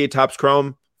opened 98 Topps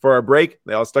Chrome for our break,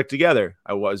 they all stuck together.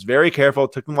 I was very careful,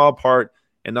 took them all apart,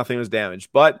 and nothing was damaged.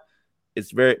 But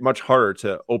it's very much harder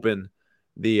to open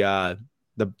the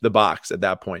box at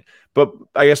that point. But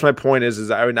I guess my point is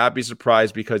I would not be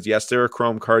surprised because, yes, there are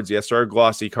chrome cards. Yes, there are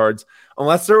glossy cards.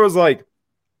 Unless there was like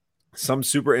some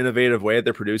super innovative way that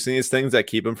they're producing these things that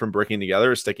keep them from breaking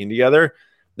together or sticking together,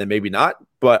 then maybe not.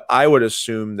 But I would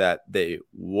assume that they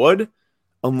would,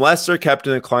 unless they're kept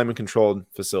in a climate-controlled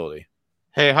facility.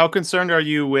 Hey, how concerned are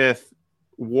you with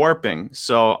warping?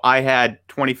 So I had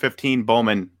 2015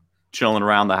 Bowman chilling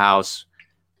around the house,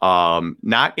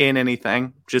 not in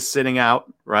anything, just sitting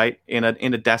out, right, in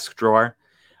a desk drawer.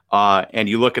 And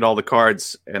you look at all the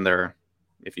cards, and they're,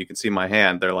 if you can see my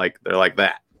hand, they're like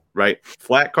that, right?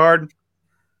 Flat card,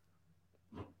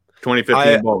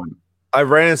 2015 Bowman. I've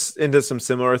ran into some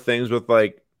similar things with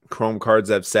like chrome cards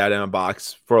that have sat in a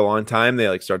box for a long time. They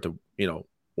like start to,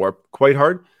 warp quite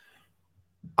hard.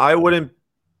 I wouldn't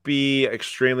be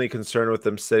extremely concerned with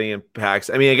them sitting in packs.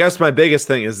 I mean, I guess my biggest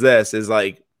thing is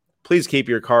like, please keep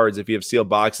your cards if you have sealed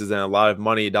boxes and a lot of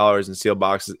money, dollars in sealed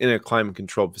boxes in a climate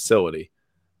controlled facility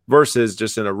versus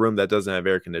just in a room that doesn't have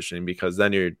air conditioning, because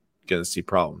then you're going to see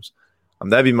problems.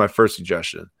 That'd be my first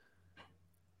suggestion.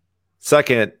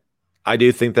 Second, I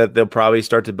do think that they'll probably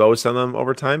start to boast on them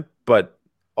over time, but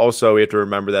also we have to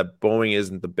remember that bowing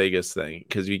isn't the biggest thing,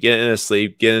 because you get in a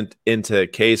sleeve, get into a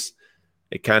case,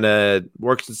 it kind of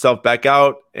works itself back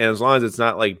out. And as long as it's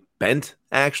not like bent,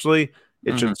 actually,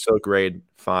 it should still grade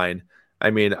fine.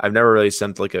 I mean, I've never really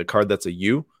sent like a card that's a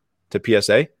U to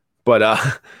PSA, but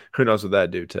who knows what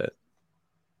that'd do to it.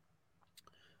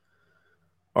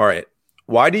 All right.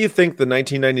 Why do you think the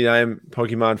 1999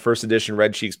 Pokemon First Edition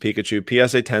Red Cheeks Pikachu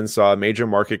PSA 10 saw a major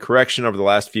market correction over the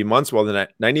last few months, while the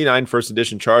 99 First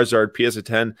Edition Charizard PSA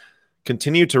 10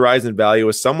 continued to rise in value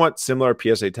with somewhat similar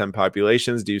PSA 10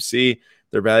 populations? Do you see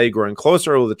their value growing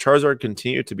closer, or will the Charizard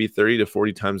continue to be 30 to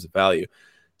 40 times the value?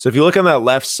 So if you look on that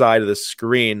left side of the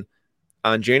screen,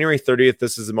 on January 30th,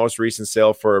 this is the most recent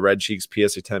sale for a Red Cheeks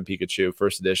PSA 10 Pikachu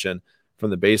First Edition from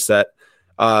the base set.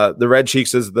 The Red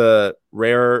Cheeks is the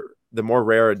more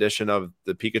rare edition of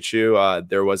the Pikachu.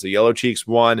 There was a Yellow Cheeks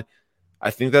one.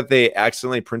 I think that they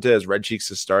accidentally printed as Red Cheeks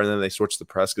to start, and then they switched the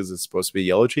press because it's supposed to be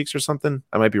Yellow Cheeks or something.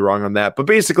 I might be wrong on that. But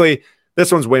basically,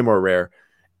 this one's way more rare.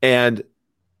 And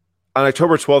on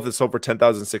October 12th, it sold for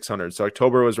 $10,600. So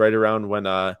October was right around when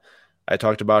I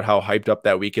talked about how hyped up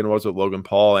that weekend was with Logan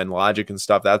Paul and Logic and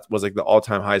stuff. That was like the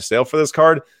all-time high sale for this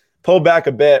card. Pulled back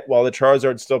a bit while the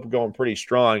Charizard's still going pretty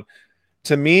strong.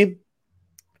 To me,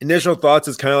 initial thoughts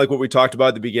is kind of like what we talked about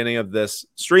at the beginning of this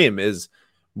stream is,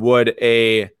 would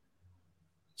a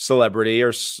celebrity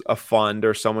or a fund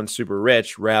or someone super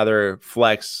rich rather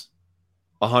flex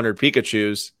 100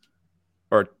 Pikachus,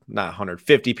 or not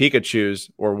 150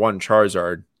 Pikachus, or one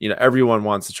Charizard? Everyone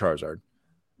wants the Charizard.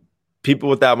 People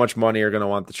with that much money are going to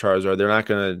want the Charizard. They're not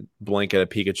going to blink at a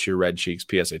Pikachu Red Cheeks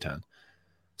PSA 10.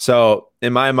 So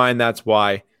in my mind, that's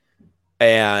why.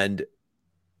 And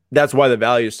that's why the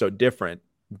value is so different.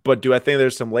 But do I think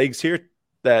there's some legs here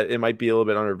that it might be a little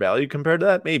bit undervalued compared to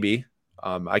that? Maybe.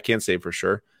 I can't say for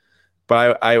sure.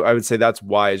 But I would say that's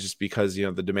why, is just because,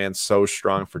 the demand's so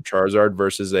strong for Charizard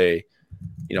versus a,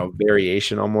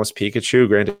 variation almost Pikachu.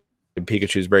 Granted,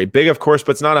 Pikachu is very big, of course,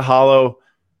 but it's not a hollow.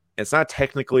 It's not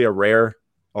technically a rare,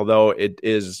 although it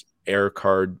is air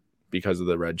card because of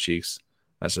the red cheeks,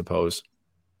 I suppose.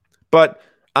 But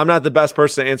I'm not the best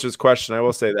person to answer this question. I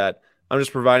will say that. I'm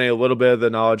just providing a little bit of the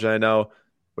knowledge I know,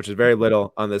 which is very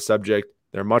little on this subject.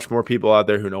 There are much more people out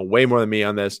there who know way more than me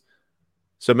on this.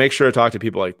 So make sure to talk to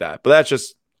people like that. But that's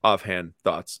just offhand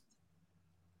thoughts.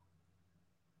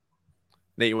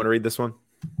 Nate, you want to read this one?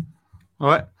 All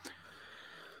right.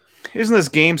 Isn't this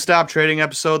GameStop trading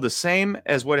episode the same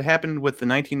as what happened with the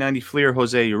 1990 Fleer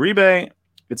Jose Uribe?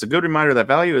 It's a good reminder that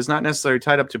value is not necessarily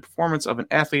tied up to performance of an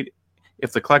athlete.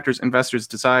 If the collectors investors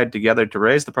decide together to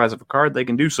raise the price of a card, they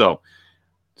can do so.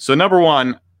 So number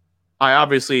one, I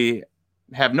obviously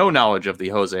have no knowledge of the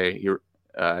Jose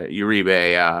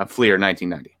Uribe Fleer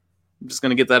 1990. I'm just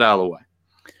going to get that out of the way.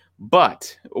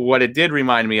 But what it did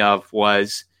remind me of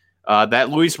was that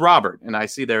Luis Robert, and I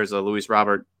see there's a Luis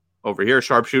Robert over here.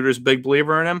 Sharpshooter's a big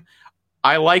believer in him.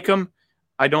 I like him.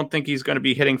 I don't think he's going to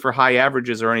be hitting for high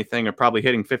averages or anything, or probably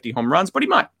hitting 50 home runs, but he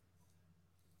might.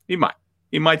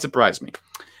 He might surprise me.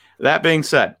 That being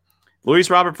said, Luis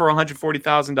Robert for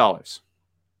 $140,000,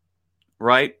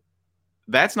 right?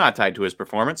 That's not tied to his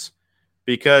performance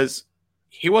because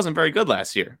he wasn't very good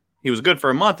last year. He was good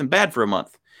for a month and bad for a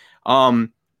month.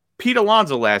 Pete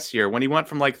Alonso last year, when he went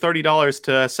from like $30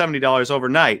 to $70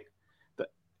 overnight,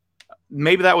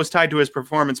 maybe that was tied to his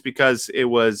performance because it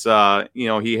was,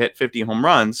 he hit 50 home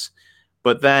runs,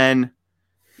 but then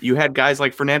you had guys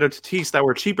like Fernando Tatis that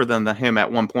were cheaper than him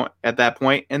at that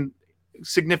point, and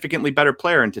significantly better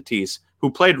player in Tatis,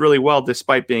 who played really well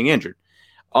despite being injured.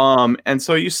 And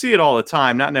so you see it all the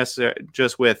time, not necessarily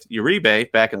just with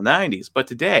Uribe back in the 90s, but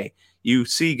today you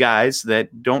see guys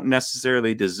that don't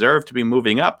necessarily deserve to be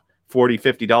moving up $40,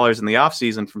 $50 in the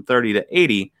offseason from 30 to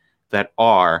 80 that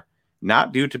are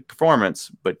not due to performance,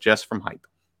 but just from hype.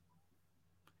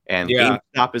 And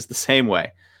GameStop is the same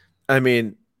way. I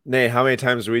mean, Nate, how many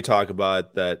times do we talk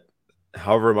about that?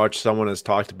 However much someone has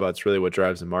talked about, it's really what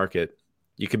drives the market.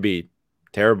 You could be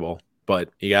terrible, but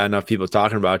you got enough people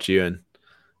talking about you, and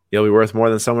you'll be worth more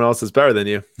than someone else that's better than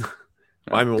you.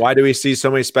 I mean, why do we see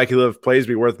so many speculative plays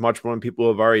be worth much more than people who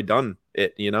have already done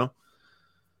it?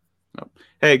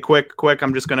 Hey, quick!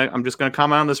 I'm just gonna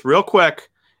comment on this real quick.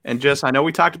 And I know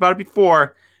we talked about it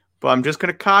before, but I'm just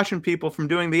going to caution people from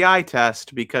doing the eye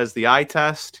test, because the eye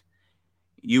test,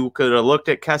 you could have looked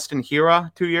at Keston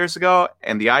Hiura 2 years ago,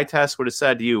 and the eye test would have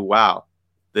said to you, wow,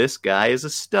 this guy is a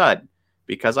stud.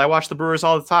 Because I watch the Brewers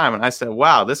all the time, and I said,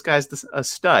 wow, this guy's a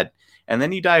stud. And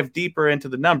then you dive deeper into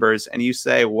the numbers, and you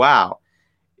say, wow,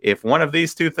 if one of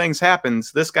these two things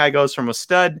happens, this guy goes from a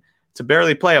stud to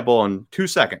barely playable in 2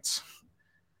 seconds.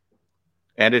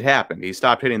 And it happened. He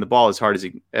stopped hitting the ball as hard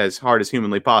as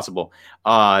humanly possible,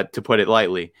 to put it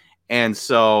lightly. And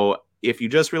so if you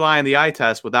just rely on the eye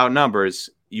test without numbers,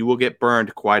 you will get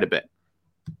burned quite a bit.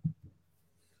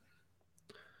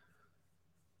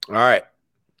 All right.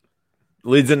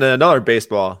 Leads into another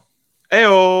baseball.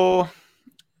 Ayo.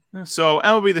 So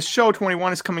MLB The Show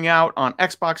 21 is coming out on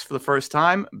Xbox for the first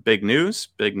time. Big news.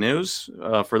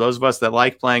 For those of us that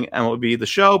like playing MLB The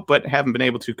Show, but haven't been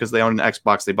able to because they own an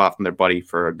Xbox they bought from their buddy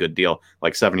for a good deal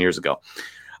like 7 years ago.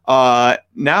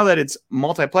 Now that it's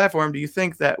multi-platform, do you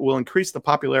think that will increase the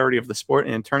popularity of the sport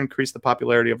and in turn increase the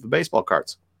popularity of the baseball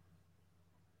cards?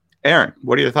 Aaron,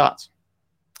 what are your thoughts?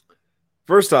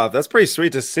 First off, that's pretty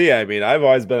sweet to see. I mean, I've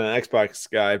always been an Xbox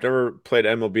guy. I've never played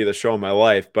MLB The Show in my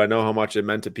life, but I know how much it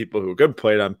meant to people who could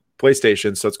play it on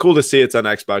PlayStation. So it's cool to see it's on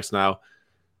Xbox now.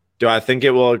 Do I think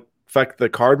it will affect the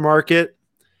card market?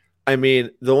 I mean,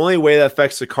 the only way that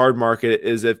affects the card market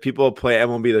is if people play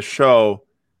MLB The Show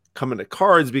come into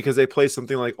cards because they play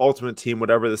something like Ultimate Team,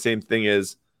 whatever the same thing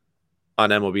is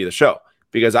on MLB The Show.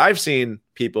 Because I've seen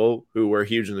people who were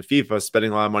huge into FIFA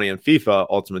spending a lot of money on FIFA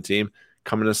Ultimate Team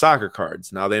come into soccer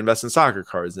cards. Now they invest in soccer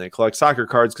cards and they collect soccer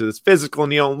cards because it's physical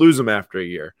and you don't lose them after a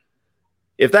year.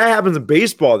 If that happens in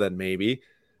baseball, then maybe.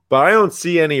 But I don't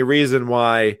see any reason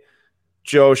why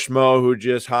Joe Schmo, who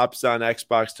just hops on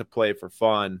Xbox to play for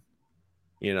fun,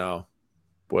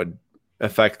 would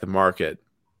affect the market.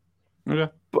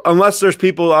 Okay. But unless there's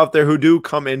people out there who do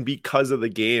come in because of the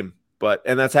game.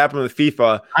 And that's happened with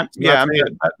FIFA.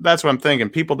 That's what I'm thinking.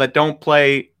 People that don't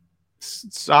play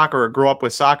soccer or grow up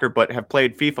with soccer but have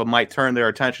played FIFA might turn their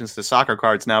attentions to soccer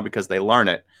cards now because they learn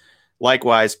it.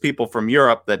 Likewise, people from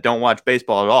Europe that don't watch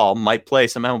baseball at all might play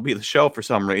some MLB The Show for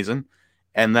some reason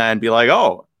and then be like,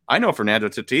 oh, I know Fernando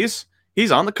Tatis.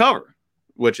 He's on the cover,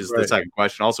 which is the second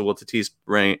question. Also, will Tatis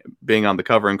being on the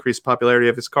cover increase the popularity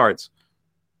of his cards?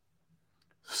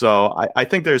 So I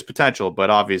think there's potential, but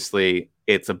obviously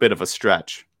it's a bit of a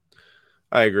stretch.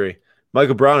 I agree.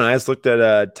 Michael Brown. I just looked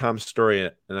at Tom's story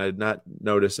and I did not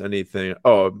notice anything.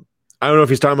 Oh, I don't know if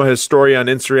he's talking about his story on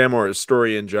Instagram or his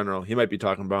story in general. He might be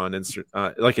talking about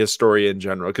on like his story in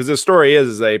general. Because his story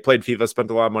is they played FIFA, spent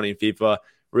a lot of money in FIFA,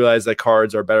 realized that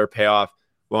cards are better payoff,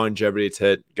 longevity to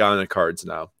hit, got into cards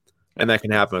now. And that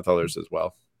can happen with others as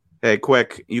well. Hey,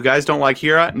 quick, you guys don't like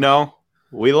Hira? No,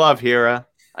 we love Hira.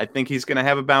 I think he's going to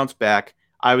have a bounce back.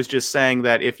 I was just saying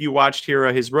that if you watched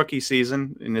Hira his rookie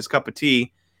season in his cup of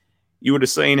tea, you would have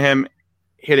seen him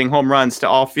hitting home runs to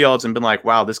all fields and been like,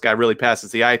 wow, this guy really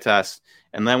passes the eye test.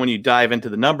 And then when you dive into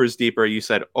the numbers deeper, you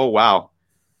said, oh, wow,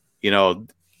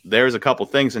 there's a couple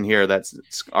things in here that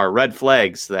are red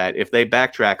flags that if they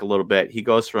backtrack a little bit, he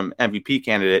goes from MVP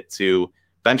candidate to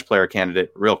bench player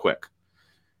candidate real quick.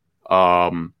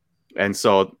 And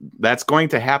so that's going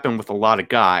to happen with a lot of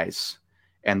guys.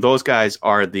 And those guys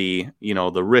are the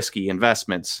risky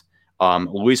investments.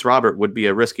 Luis Robert would be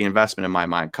a risky investment in my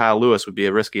mind. Kyle Lewis would be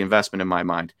a risky investment in my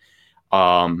mind.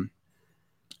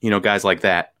 Guys like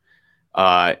that.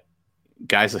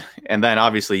 Guys, and then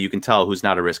obviously you can tell who's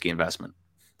not a risky investment.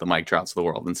 The Mike Trouts of the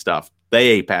world and stuff.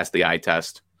 They pass the eye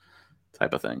test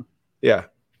type of thing. Yeah.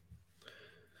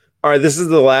 All right, this is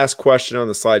the last question on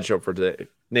the slideshow for today.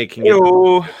 Nate, can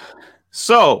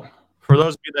So, for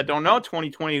those of you that don't know,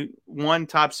 2021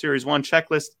 Top Series 1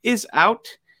 checklist is out.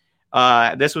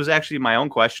 This was actually my own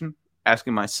question,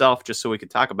 asking myself just so we could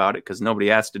talk about it because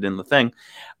nobody asked it in the thing.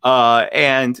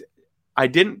 And I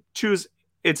didn't choose.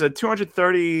 It's a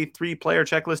 233-player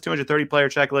checklist, 230-player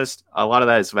checklist. A lot of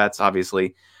that is vets,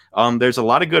 obviously. There's a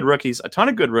lot of good rookies, a ton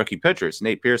of good rookie pitchers,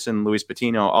 Nate Pearson, Luis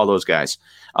Patino, all those guys.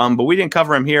 But we didn't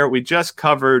cover them here. We just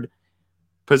covered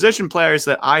position players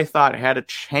that I thought had a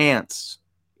chance,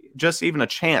 just even a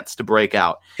chance to break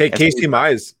out. Hey, Casey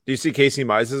Mize. Do you see Casey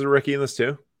Mize as a rookie in this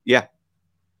too? Yeah.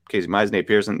 Casey Mize, Nate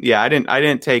Pearson. Yeah, I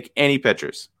didn't take any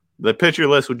pitchers. The pitcher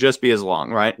list would just be as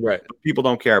long, right? Right. People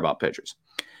don't care about pitchers.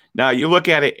 Now you look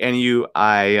at it and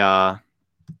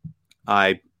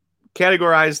I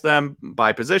categorize them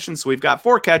by position. So we've got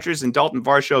 4 catchers in Dalton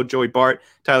Varsho, Joey Bart,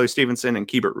 Tyler Stevenson, and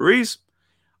Keibert Ruiz.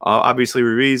 Obviously,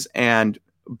 Ruiz and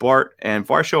Bart and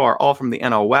Varsho are all from the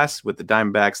NL West with the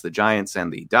Diamondbacks, the Giants,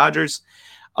 and the Dodgers.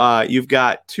 You've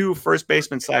got 2 first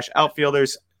basemen /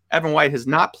 outfielders. Evan White has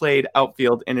not played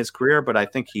outfield in his career, but I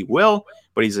think he will.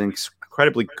 But he's an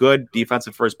incredibly good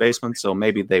defensive first baseman, so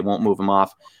maybe they won't move him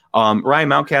off. Ryan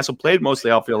Mountcastle played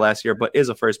mostly outfield last year, but is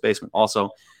a first baseman also.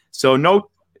 So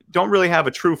don't really have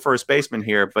a true first baseman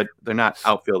here, but they're not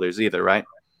outfielders either, right?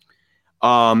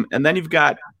 And then you've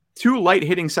got 2 light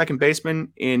hitting second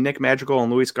basemen in Nick Madrigal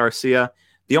and Luis Garcia.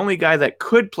 The only guy that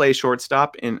could play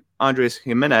shortstop in Andres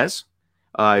Jimenez,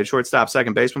 shortstop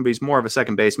second baseman, but he's more of a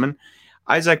second baseman.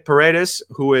 Isaac Paredes,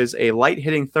 who is a light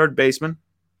hitting third baseman,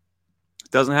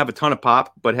 doesn't have a ton of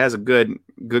pop, but has a good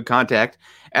contact.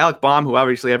 Alec Baum, who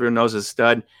obviously everyone knows is a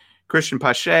stud. Christian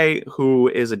Pache, who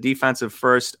is a defensive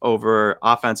first over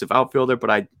offensive outfielder,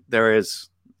 but there is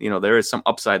some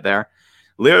upside there.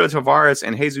 Leo Tavares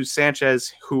and Jesus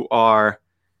Sanchez, who are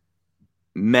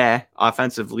meh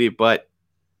offensively, but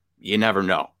you never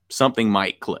know. Something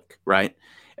might click, right?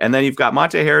 And then you've got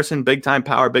Monte Harrison, big-time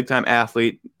power, big-time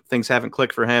athlete. Things haven't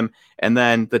clicked for him. And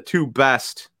then the 2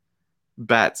 best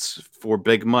bets for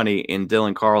big money in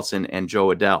Dylan Carlson and Joe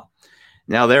Adell.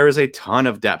 Now, there is a ton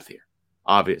of depth here.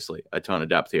 Obviously, a ton of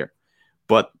depth here.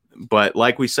 But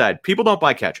like we said, people don't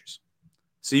buy catchers.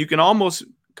 So you can almost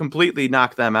completely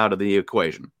knock them out of the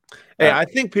equation. Hey, I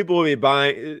think people will be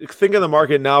buying. Think of the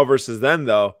market now versus then,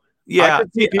 though. Yeah. I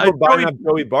can see people buying up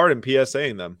Joey Bart and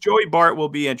PSAing them. Joey Bart will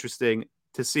be interesting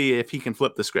to see if he can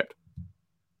flip the script.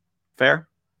 Fair?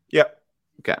 Yep.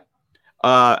 Okay.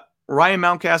 Ryan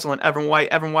Mountcastle and Evan White.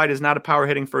 Evan White is not a power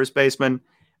hitting first baseman.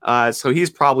 So he's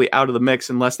probably out of the mix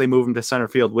unless they move him to center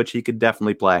field, which he could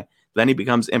definitely play. Then he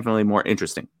becomes infinitely more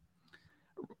interesting.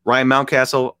 Ryan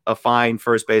Mountcastle, a fine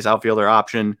first base outfielder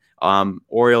option.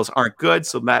 Orioles aren't good,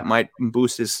 so that might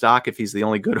boost his stock if he's the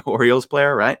only good Orioles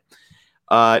player, right?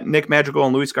 Nick Madrigal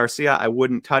and Luis Garcia, I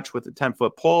wouldn't touch with a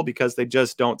 10-foot pole because they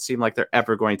just don't seem like they're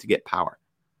ever going to get power.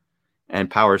 And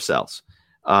power sells.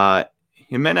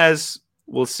 Jimenez,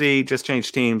 we'll see, just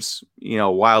change teams,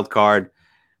 wild card.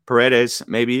 Paredes,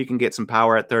 maybe he can get some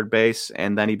power at third base,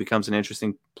 and then he becomes an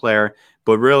interesting player.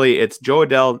 But really, it's Joe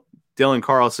Adell, Dylan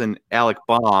Carlson, Alec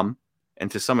Baum,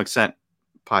 and to some extent,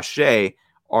 Pache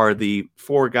are the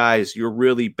 4 guys you're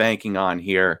really banking on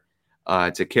here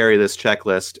to carry this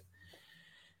checklist.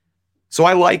 So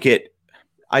I like it.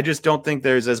 I just don't think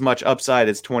there's as much upside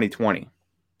as 2020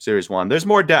 Series 1. There's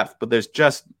more depth, but there's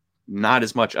just not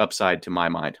as much upside to my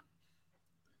mind.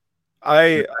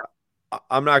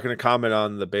 I'm not going to comment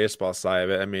on the baseball side of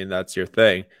it. I mean, that's your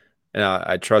thing, and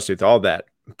I trust you with all that.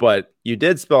 But you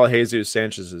did spell Jesus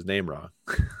Sanchez's name wrong.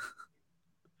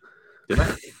 Did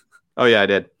I? Oh yeah, I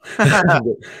did.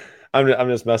 I'm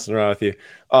just messing around with you.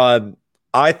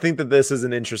 I think that this is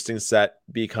an interesting set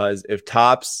because if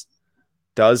Topps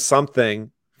does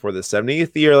something for the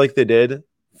 70th year like they did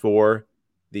for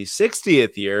the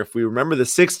 60th year, if we remember the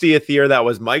 60th year, that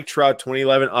was Mike Trout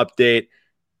 2011 update,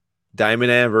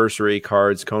 Diamond anniversary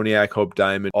cards, Cognac Hope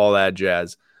Diamond, all that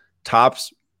jazz.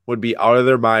 Topps would be out of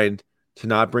their mind to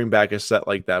not bring back a set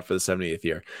like that for the 70th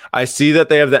year. I see that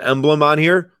they have the emblem on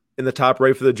here in the top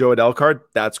right for the Joe Adell card.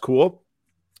 That's cool.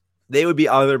 They would be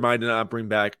out of their mind to not bring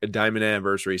back a Diamond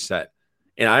anniversary set.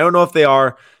 And I don't know if they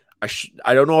are.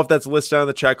 I don't know if that's listed on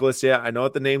the checklist yet. I know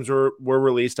that the names were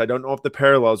released. I don't know if the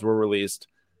parallels were released.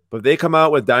 But if they come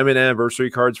out with Diamond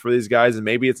anniversary cards for these guys, and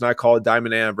maybe it's not called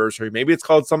Diamond anniversary, maybe it's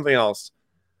called something else,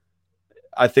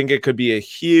 I think it could be a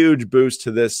huge boost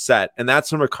to this set. And that's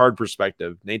from a card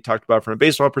perspective. Nate talked about it from a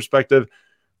baseball perspective.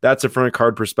 That's it from a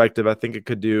card perspective. I think it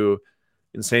could do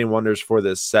insane wonders for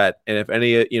this set. And if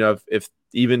any, if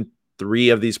even 3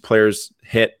 of these players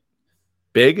hit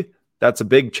big, that's a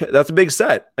big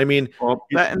set. I mean,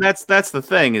 that's the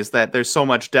thing, is that there's so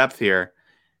much depth here.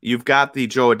 You've got the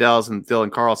Joe Adells and Dylan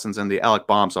Carlsons and the Alec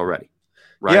Bombs already,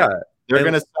 right? Yeah,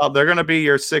 they're gonna be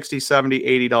your $60,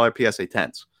 $70, $80 PSA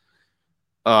 10s.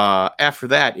 After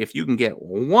that, if you can get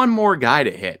one more guy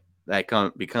to hit, that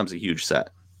becomes a huge set.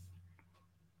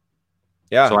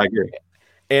 Yeah, so I agree.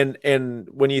 And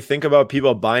when you think about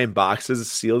people buying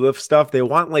boxes sealed of stuff, they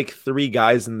want like 3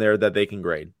 guys in there that they can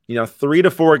grade. 3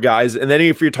 to 4 guys. And then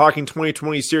if you're talking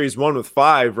 2020 Series 1 with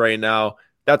 5 right now,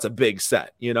 that's a big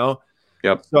set,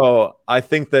 Yep. So I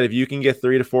think that if you can get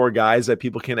 3 to 4 guys that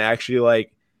people can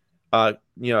actually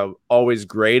always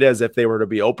grade as if they were to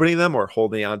be opening them, or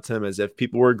holding on to them as if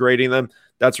people were grading them,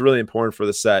 that's really important for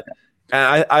the set.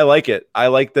 And I like it. I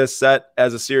like this set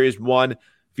as a Series 1.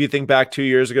 If you think back 2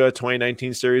 years ago,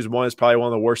 2019 Series 1 is probably one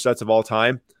of the worst sets of all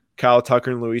time. Kyle Tucker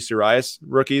and Luis Urias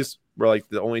rookies were like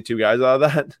the only 2 guys out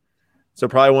of that. So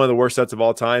probably one of the worst sets of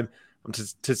all time.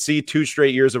 To see 2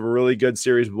 straight years of a really good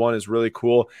Series 1 is really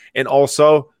cool. And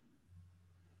also,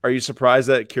 are you surprised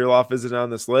that Kirilloff isn't on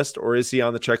this list, or is he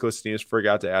on the checklist and you just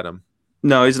forgot to add him?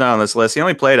 No, he's not on this list. He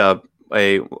only played a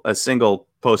single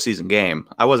postseason game.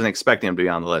 I wasn't expecting him to be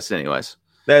on the list anyways.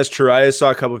 That is true. I just saw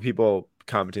a couple of people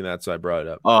commenting that, so I brought it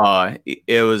up.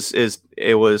 It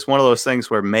was one of those things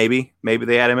where maybe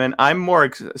they add him in. I'm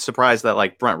more surprised that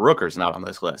like Brent Rooker's not on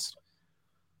this list.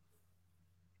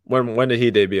 When did he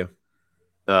debut?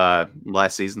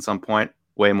 Last season, some point.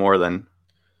 Way more than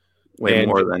Jay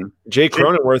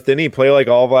Cronenworth. Didn't he play like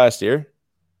all of last year?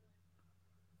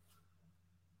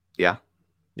 Yeah.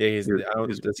 Yeah,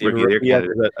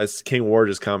 as King Ward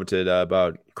just commented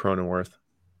about Cronenworth.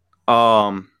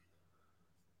 I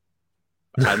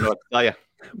don't know what to tell you.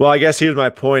 Well, I guess here's my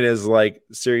point: is like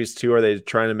Series 2, are they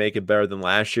trying to make it better than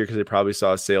last year because they probably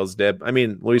saw a sales dip? I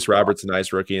mean, Luis Roberts, a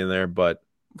nice rookie in there, but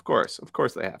of course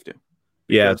they have to.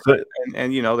 Yeah,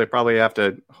 and they probably have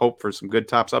to hope for some good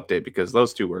Topps update, because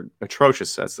those 2 were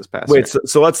atrocious sets this past year.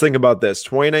 So let's think about this.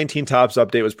 2019 Topps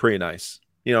update was pretty nice.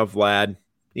 Vlad,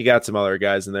 you got some other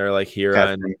guys in there like Hira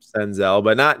and Senzel,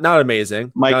 but not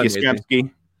amazing. Mike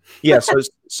Yastrzemski. Yeah,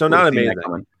 so not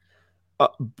amazing.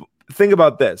 Think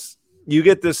about this. You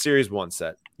get this Series 1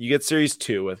 set. You get Series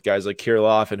 2 with guys like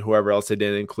Kirilloff and whoever else they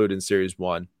didn't include in Series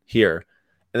 1 here.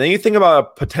 And then you think about a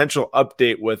potential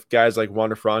update with guys like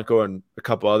Wander Franco and a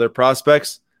couple other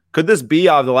prospects. Could this be,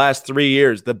 out of the last 3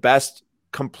 years, the best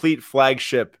complete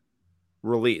flagship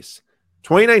release?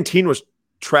 2019 was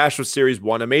trash with Series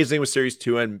 1, amazing with Series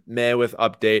 2, and meh with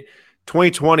update.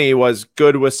 2020 was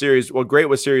great with Series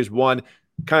 1,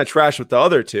 kind of trash with the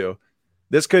other 2.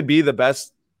 This could be the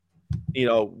best,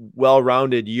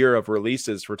 well-rounded year of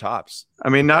releases for Topps. I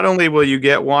mean, not only will you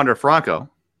get Wander Franco,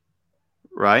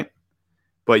 right?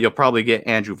 But you'll probably get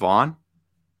Andrew Vaughn.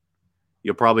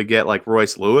 You'll probably get like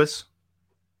Royce Lewis.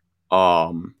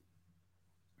 A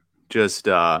bunch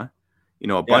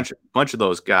of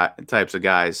those types of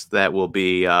guys that will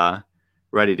be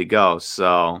ready to go.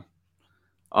 So,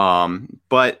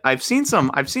 but I've seen some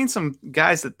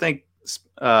guys that think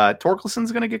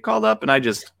Torkelson's going to get called up, and I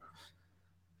just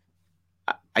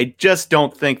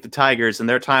don't think the Tigers and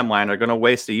their timeline are going to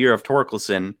waste a year of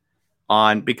Torkelson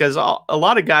on, because a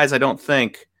lot of guys I don't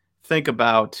think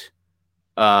about.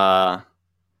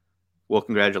 We'll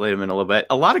congratulate him in a little bit.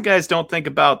 A lot of guys don't think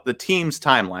about the team's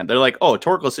timeline. They're like, oh,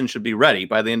 Torkelson should be ready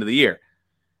by the end of the year.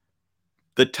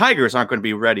 The Tigers aren't going to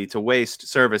be ready to waste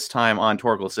service time on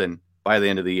Torkelson by the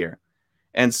end of the year.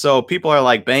 And so people are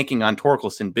like banking on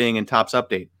Torkelson being in Topps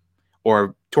Update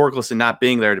or Torkelson not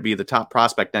being there to be the top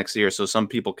prospect next year so some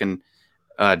people can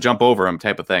jump over him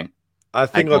type of thing. I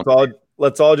think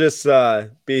let's all just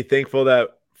be thankful that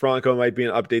Franco might be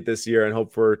an update this year and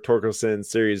hope for Torkelson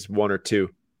Series 1 or 2.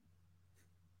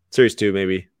 Series 2,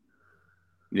 maybe.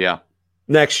 Yeah.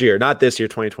 Next year, not this year,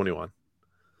 2021.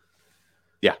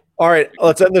 Yeah. All right,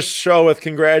 let's end the show with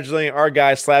congratulating our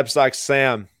guy, Slabstox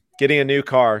Sam, getting a new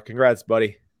car. Congrats,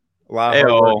 buddy. A lot of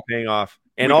hard work paying off.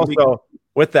 And also,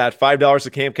 with that, $5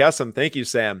 to Cam Kesem. Thank you,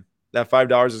 Sam. That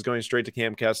 $5 is going straight to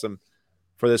Cam Kesem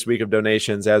for this week of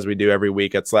donations, as we do every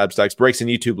week at Slabstox Breaks and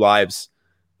YouTube Lives.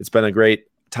 It's been a great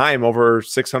time. Over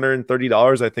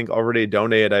 $630, I think, already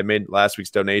donated. I made last week's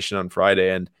donation on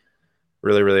Friday, and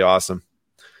really, really awesome.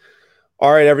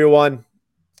 All right, everyone.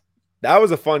 That was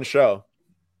a fun show.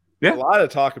 Yeah. A lot to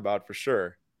talk about for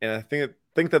sure. And I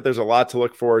think that there's a lot to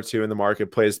look forward to in the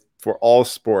marketplace for all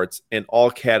sports in all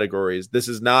categories. This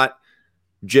is not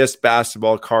just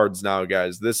basketball cards now,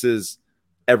 guys. This is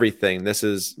everything. This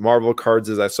is Marvel cards,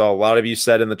 as I saw a lot of you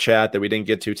said in the chat that we didn't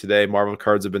get to today. Marvel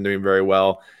cards have been doing very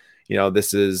well. You know,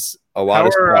 this is a lot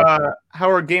of stuff. How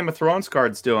are Game of Thrones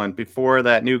cards doing before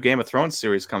that new Game of Thrones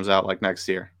series comes out like next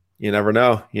year? You never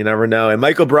know. You never know. And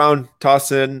Michael Brown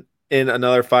tossing in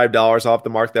another $5. I'll have to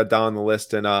mark that down on the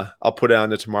list, and I'll put it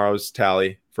onto tomorrow's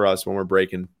tally for us when we're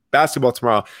breaking basketball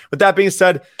tomorrow. With that being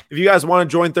said, if you guys want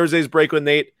to join Thursday's Break with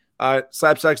Nate,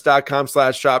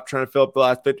 slabstox.com/shop, trying to fill up the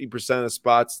last 50% of the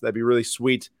spots. That'd be really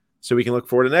sweet. So we can look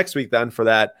forward to next week then for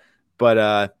that.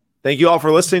 But thank you all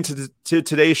for listening to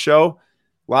today's show.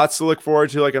 Lots to look forward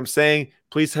to. Like I'm saying,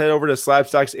 please head over to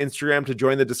Slabstox Instagram to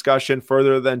join the discussion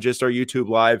further than just our YouTube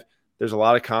live. There's a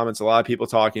lot of comments, a lot of people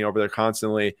talking over there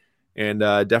constantly. And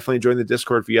definitely join the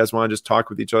Discord if you guys want to just talk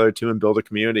with each other too and build a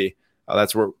community.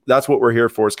 That's what we're here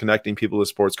for, is connecting people to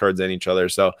sports cards and each other.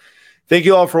 So thank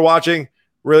you all for watching.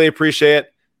 Really appreciate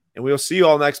it. And we'll see you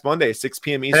all next Monday, 6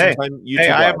 p.m. Eastern time.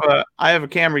 YouTube I have a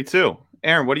Camry too.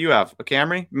 Aaron, what do you have? A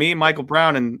Camry? Me, Michael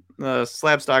Brown, and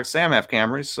Slabstox Sam have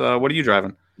Camrys. What are you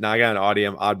driving? I got an Audi.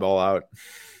 I'm oddball out.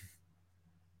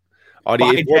 Audi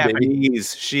buy A4,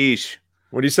 Japanese. Baby. Sheesh.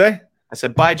 What do you say? I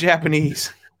said buy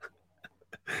Japanese.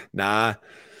 Nah.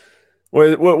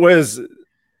 What is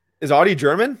Audi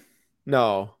German?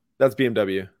 No, that's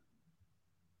BMW.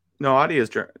 No, Audi is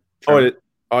German.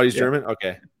 Audi's German?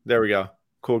 Okay, there we go.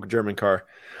 Cool German car.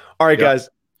 All right, guys.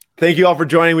 Thank you all for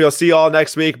joining. We'll see you all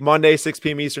next week, Monday, 6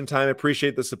 p.m. Eastern time.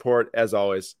 Appreciate the support as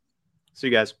always. See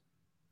you guys.